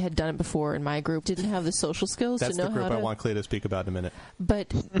had done it before in my group didn't have the social skills That's to know the group how to... I want Clea to speak about in a minute.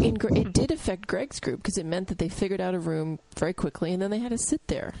 But it did affect Greg's group because it meant that they figured out a room very quickly and then they had to sit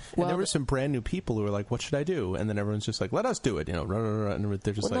there. And there were some brand new people who were like, what should I do? And then everyone's just like, let us do it. And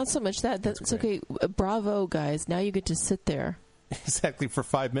they're just not so much that. That's okay. Bravo, guys. Now you get to sit there. Exactly, for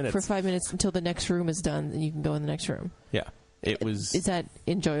 5 minutes. For 5 minutes until the next room is done and you can go in the next room. Yeah. It was... Is that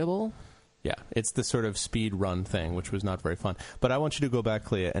enjoyable? Yeah, it's the sort of speed run thing, which was not very fun. But I want you to go back,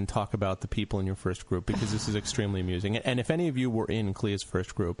 Clea, and talk about the people in your first group, because this is extremely amusing. And if any of you were in Clea's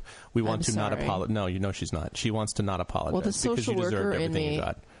first group, we want to not apologize. No, she's not. She wants to not apologize. Well, the social worker in me you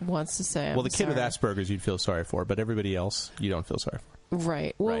got. wants to say, well, the kid with Asperger's you'd feel sorry for, but everybody else you don't feel sorry for.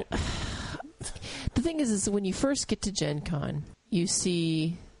 Right. Well, right. The thing is when you first get to Gen Con, you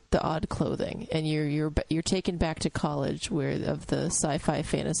see the odd clothing, and you're taken back to college of the sci-fi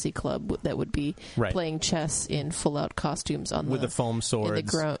fantasy club that would be playing chess in full-out costumes with the foam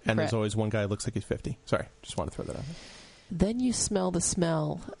swords, and there's always one guy who looks like he's 50. Sorry, just want to throw that out there. Then you smell the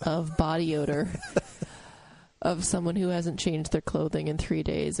smell of body odor of someone who hasn't changed their clothing in 3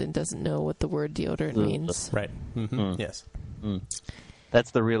 days and doesn't know what the word deodorant means. Right. Mm-hmm. Yes.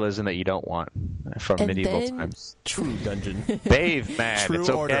 That's the realism that you don't want from medieval times. True dungeon. Bathe, man. True it's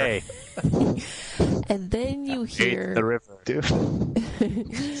okay. And then you hear the river.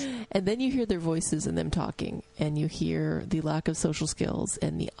 And then you hear their voices and them talking, and you hear the lack of social skills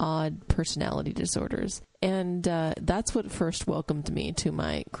and the odd personality disorders. And that's what first welcomed me to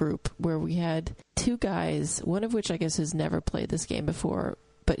my group, where we had two guys, one of which I guess has never played this game before,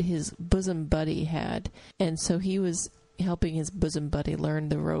 but his bosom buddy had. And so he was helping his bosom buddy learn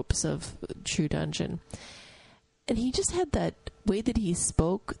the ropes of True Dungeon. And he just had that way that he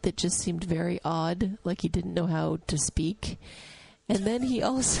spoke that just seemed very odd, like he didn't know how to speak. And then he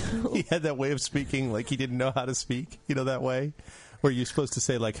also... He had that way of speaking like he didn't know how to speak, you know, that way? Where you're supposed to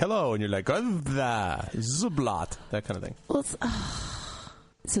say, like, hello, and you're like, Zublat, that kind of thing. Well, it's...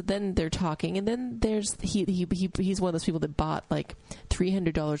 So then they're talking, and then there's he's one of those people that bought like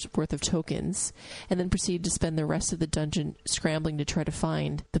 $300 worth of tokens and then proceeded to spend the rest of the dungeon scrambling to try to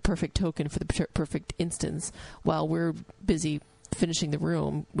find the perfect token for the perfect instance while we're busy finishing the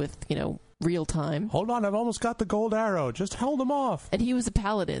room with, you know, real time. Hold on, I've almost got the gold arrow. Just hold them off. And he was a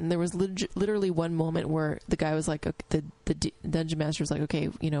paladin. There was literally one moment where the guy was like, the dungeon master was like, okay,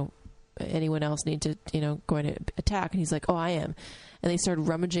 you know, anyone else need to, you know, going to attack? And he's like, oh, I am. And they started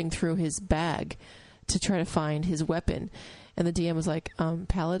rummaging through his bag to try to find his weapon. And the DM was like,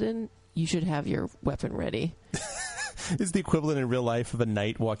 Paladin, you should have your weapon ready. It's the equivalent in real life of a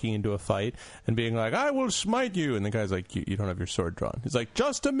knight walking into a fight and being like, I will smite you. And the guy's like, you don't have your sword drawn. He's like,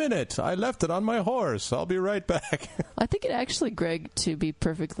 just a minute. I left it on my horse. I'll be right back. I think it actually, Greg, to be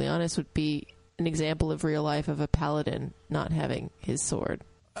perfectly honest, would be an example of real life of a paladin not having his sword.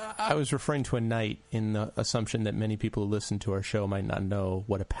 I was referring to a knight in the assumption that many people who listen to our show might not know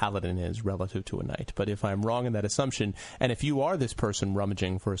what a paladin is relative to a knight. But if I'm wrong in that assumption, and if you are this person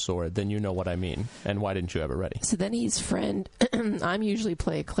rummaging for a sword, then you know what I mean. And why didn't you have it ready? So then his friend, I'm usually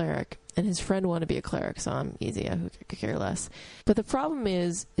play a cleric, and his friend wanted to be a cleric, so I'm easy. I could care less. But the problem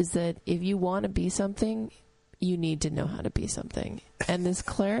is that if you want to be something, you need to know how to be something. And this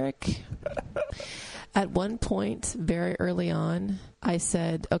cleric... At one point, very early on, I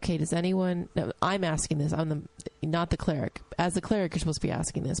said, okay, does anyone... No, I'm asking this. I'm not the cleric. As the cleric, you're supposed to be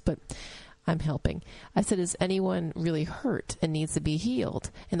asking this, but I'm helping. I said, is anyone really hurt and needs to be healed?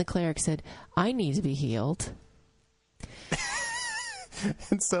 And the cleric said, I need to be healed.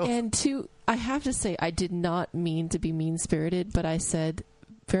 I have to say, I did not mean to be mean-spirited, but I said...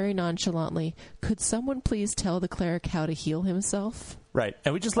 very nonchalantly, could someone please tell the cleric how to heal himself? Right.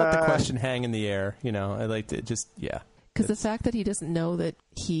 And we just let the question hang in the air. You know, I like to just, yeah. Because the fact that he doesn't know that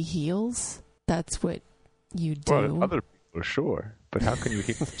he heals, that's what you do. Well, other people, sure. But how can you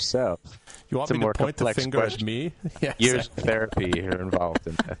heal yourself? You want me to point the finger at me? Yes. Years of therapy are involved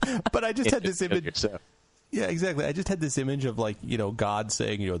in that. But I just had this image. Yourself. Yeah, exactly. I just had this image of, like, you know, God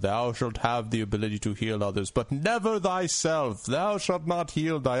saying, you know, thou shalt have the ability to heal others, but never thyself. Thou shalt not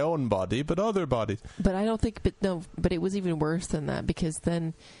heal thy own body, but other bodies. But I don't think, but it was even worse than that, because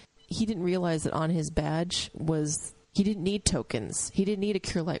then he didn't realize that on his badge he didn't need tokens. He didn't need a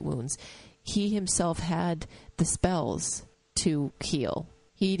Cure Light Wounds. He himself had the spells to heal.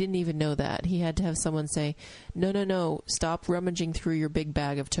 He didn't even know that. He had to have someone say, no, stop rummaging through your big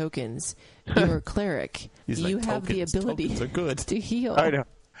bag of tokens. You're a cleric. You like, have the ability to heal. I know.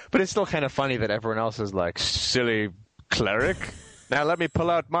 But it's still kind of funny that everyone else is like, silly cleric? Now let me pull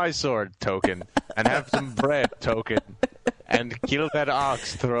out my sword token and have some bread token and kill that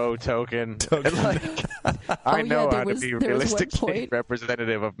ox throw token. I know how to be realistically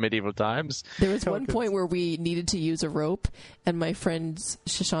representative of medieval times. There was one point where we needed to use a rope, and my friends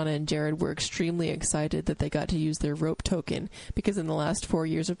Shoshana and Jared were extremely excited that they got to use their rope token, because in the last 4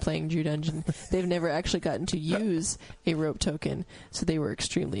 years of playing True Dungeon, they've never actually gotten to use a rope token, so they were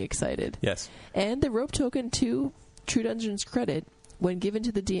extremely excited. Yes. And the rope token, to True Dungeon's credit, when given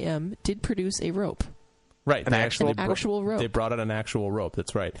to the DM, did produce a rope. Right, an actual rope. They brought out an actual rope.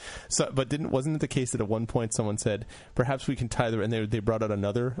 That's right. So, but wasn't it the case that at one point someone said, perhaps we can tie and they brought out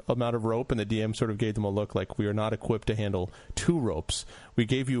another amount of rope, and the DM sort of gave them a look like, we are not equipped to handle 2 ropes. We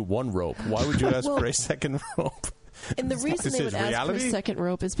gave you 1 rope. Why would you ask for a second rope? And the reason they would ask for a second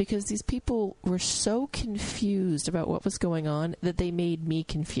rope is because these people were so confused about what was going on that they made me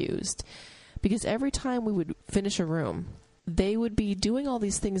confused. Because every time we would finish a room, they would be doing all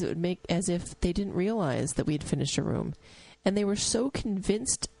these things that would make as if they didn't realize that we had finished a room. And they were so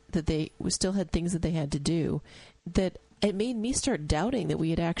convinced that they still had things that they had to do that it made me start doubting that we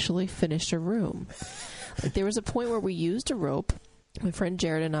had actually finished a room. Like, there was a point where we used a rope, my friend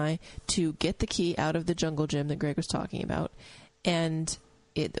Jared and I, to get the key out of the jungle gym that Greg was talking about. And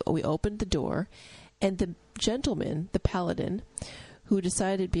we opened the door, and the gentleman, the paladin, who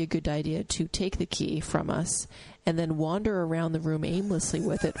decided it'd be a good idea to take the key from us and then wander around the room aimlessly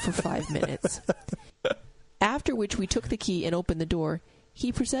with it for 5 minutes. After which we took the key and opened the door,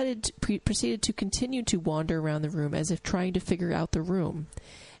 he proceeded to continue to wander around the room as if trying to figure out the room.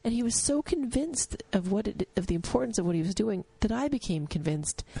 And he was so convinced of the importance of what he was doing that I became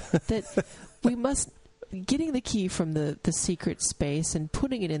convinced that we must... Getting the key from the secret space and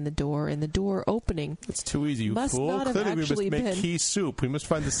putting it in the door and the door opening. It's too easy, you must fool. Not have Clearly we must make been... key soup. We must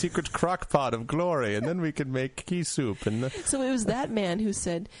find the secret crock pot of glory, and then we can make key soup. And So it was that man who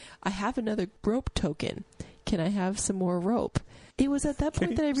said, I have another rope token. Can I have some more rope? It was at that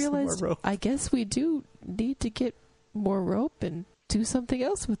point that I realized, I guess we do need to get more rope and do something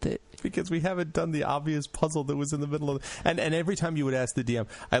else with it. Because we haven't done the obvious puzzle that was in the middle of and every time you would ask the DM,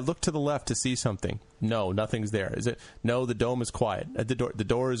 I look to the left to see something. No, nothing's there. Is it? No, the dome is quiet. At the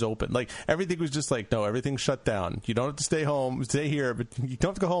door is open. Like, everything was just like, no, everything's shut down. You don't have to stay here, but you don't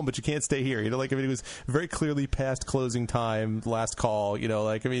have to go home, but you can't stay here. You know, like, everything was very clearly past closing time, last call, you know,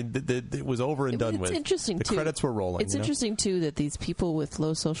 like, I mean, it was over and done with. It's interesting, too. The credits were rolling. It's interesting, too, that these people with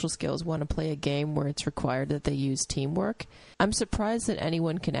low social skills want to play a game where it's required that they use teamwork. I'm surprised that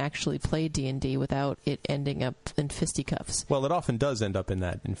anyone can actually play D&D without it ending up in fisticuffs. Well, it often does end up in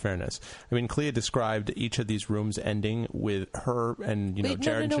that, in fairness. I mean, Clea described each of these rooms ending with her and,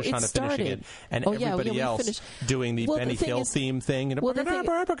 Jared and Shoshana finishing it, and everybody else doing the Benny Hill theme thing, and with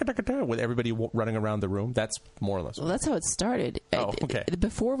everybody running around the room. That's more or less. Well, that's how it started. Oh, okay.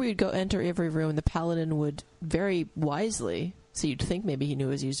 Before we would go enter every room, the paladin would very wisely, so you'd think maybe he knew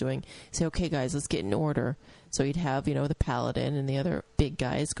what he was doing, say, okay, guys, let's get in order. So you'd have, the paladin and the other big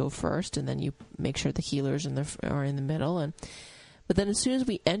guys go first, and then you make sure the healers are in the middle. But then as soon as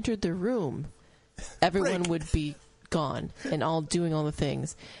we entered the room, everyone would be gone and all doing all the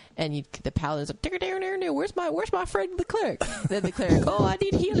things. And the paladin's like, where's my friend the cleric? Then the cleric, oh, I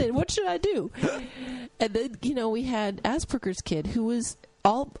need healing. What should I do? And then, we had Asperger's kid who was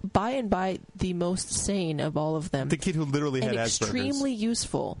by and by the most sane of all of them. The kid who literally had Asperger's. Extremely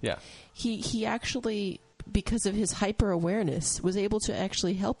useful. Yeah. He actually, because of his hyper-awareness, was able to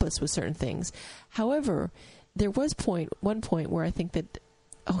actually help us with certain things. However, there was one point where I think that,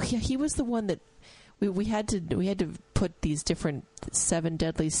 he was the one that we had to put these different 7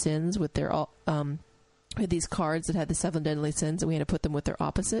 deadly sins with their with these cards that had the 7 deadly sins, and we had to put them with their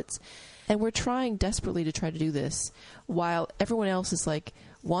opposites. And we're trying desperately to try to do this while everyone else is like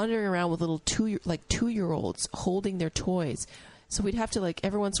wandering around with little 2-year-olds holding their toys. So we'd have to,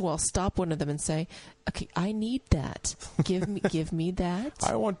 every once in a while stop one of them and say, okay, I need that. Give me that.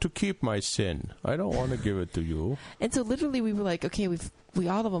 I want to keep my sin. I don't want to give it to you. And so literally we were like, okay, we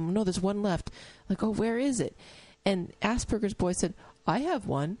all of them, no, there's one left. Like, oh, where is it? And Asperger's boy said, I have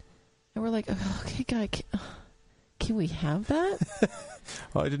one. And we're like, okay, guy, can we have that?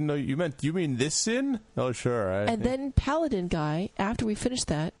 Oh, I didn't know you mean this sin? Oh, sure. Then Paladin guy, after we finished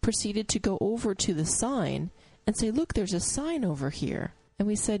that, proceeded to go over to the sign and say, look, there's a sign over here. And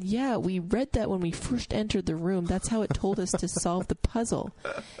we said, yeah, we read that when we first entered the room. That's how it told us to solve the puzzle.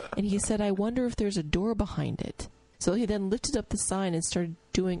 And he said, I wonder if there's a door behind it. So he then lifted up the sign and started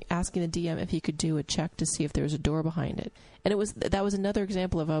asking the DM if he could do a check to see if there was a door behind it. And that was another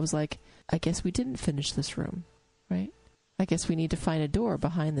example of, I was like, I guess we didn't finish this room, right? I guess we need to find a door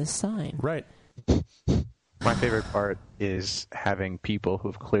behind this sign. Right. My favorite part is having people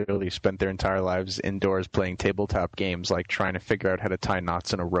who've clearly spent their entire lives indoors playing tabletop games, trying to figure out how to tie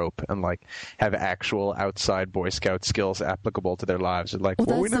knots in a rope and have actual outside Boy Scout skills applicable to their lives. It's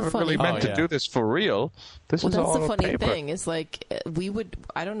we never really meant to do this for real. This is all that's the funny paper. thing is I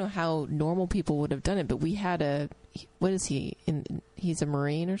don't know how normal people would have done it, but we had what is he? He's a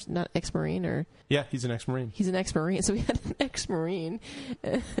Marine or not ex-Marine or? Yeah, he's an ex-Marine. He's an ex-Marine. So we had an ex-Marine.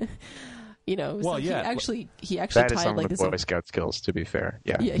 Well, he actually that tied is some of the this Boy Scout skills, to be fair.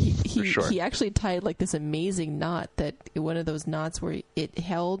 Yeah, he actually tied this amazing knot, that one of those knots where it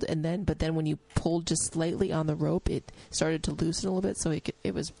held, but then when you pulled just slightly on the rope, it started to loosen a little bit. So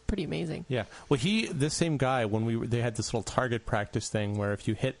it was pretty amazing. Yeah. Well, this same guy, they had this little target practice thing where if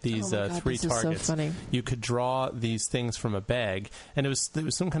you hit these 3 targets, so you could draw these things from a bag, and it was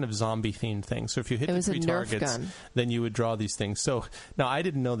some kind of zombie themed thing. So if you hit the 3 targets, then you would draw these things. So now I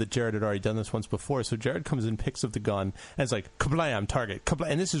didn't know that Jared had already done this once before. So Jared comes and picks up the gun and it's like, kablam, target, kablam.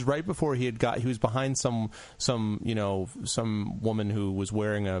 And this is right before he was behind some woman who was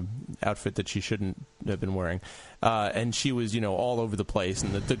wearing a outfit that she shouldn't have been wearing. And she was, all over the place,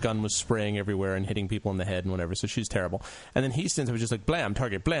 and the gun was spraying everywhere and hitting people in the head and whatever. So she's terrible. And then he stands up and just like, blam,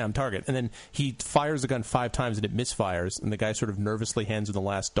 target, and then he fires the gun 5 times and it misfires. And the guy sort of nervously hands him the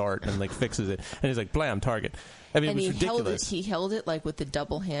last dart and fixes it. And he's like, blam, target. I mean, it was ridiculous. He held it with the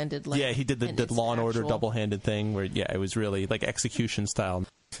double-handed. Yeah, he did the Law and Order double-handed thing where, it was really execution style.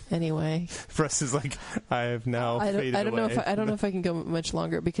 Anyway, Russ is like, I have now faded I don't know away. if I don't know if I can go much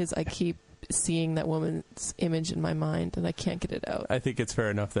longer because I keep seeing that woman's image in my mind and I can't get it out. I think it's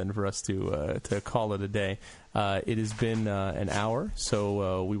fair enough then for us to call it a day. It has been an hour,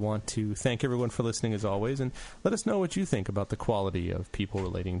 so we want to thank everyone for listening as always, and let us know what you think about the quality of people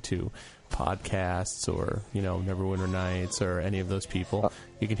relating to podcasts or, Neverwinter Nights or any of those people.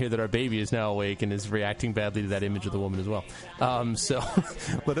 You can hear that our baby is now awake and is reacting badly to that image of the woman as well. So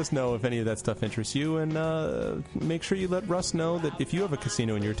let us know if any of that stuff interests you, and make sure you let Russ know that if you have a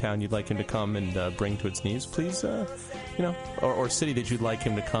casino in your town you'd like him to come and bring to its knees, please, or city that you'd like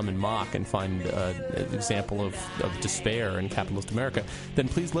him to come and mock and find an example of despair in capitalist America, then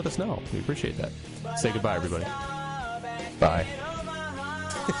please let us know. We appreciate that. Say goodbye, everybody. Bye.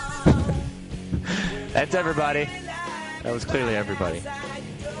 That's everybody. That was clearly everybody.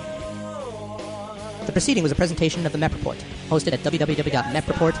 The proceeding was a presentation of the MEP Report, hosted at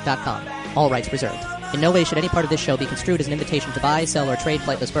www.mepreport.com. All rights reserved. In no way should any part of this show be construed as an invitation to buy, sell, or trade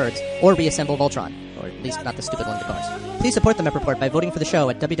flightless birds, or reassemble Voltron. Or at least not the stupid one guitars. Please support the MEP Report by voting for the show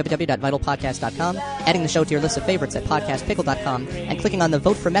at www.vitalpodcast.com, adding the show to your list of favorites at podcastpickle.com, and clicking on the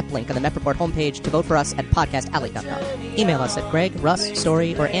Vote for MEP link on the MEP Report homepage to vote for us at podcastalley.com. Email us at Greg, Russ,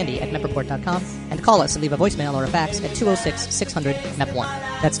 Story, or Andy at mepreport.com, and call us and leave a voicemail or a fax at 206-600-MEP1.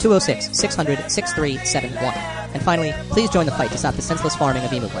 That's 206-600-6371. And finally, please join the fight to stop the senseless farming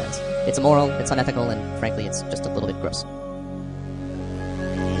of emu plants. It's immoral, it's unethical, and frankly, it's just a little bit gross.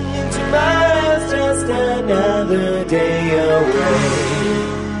 Tomorrow's just another day away.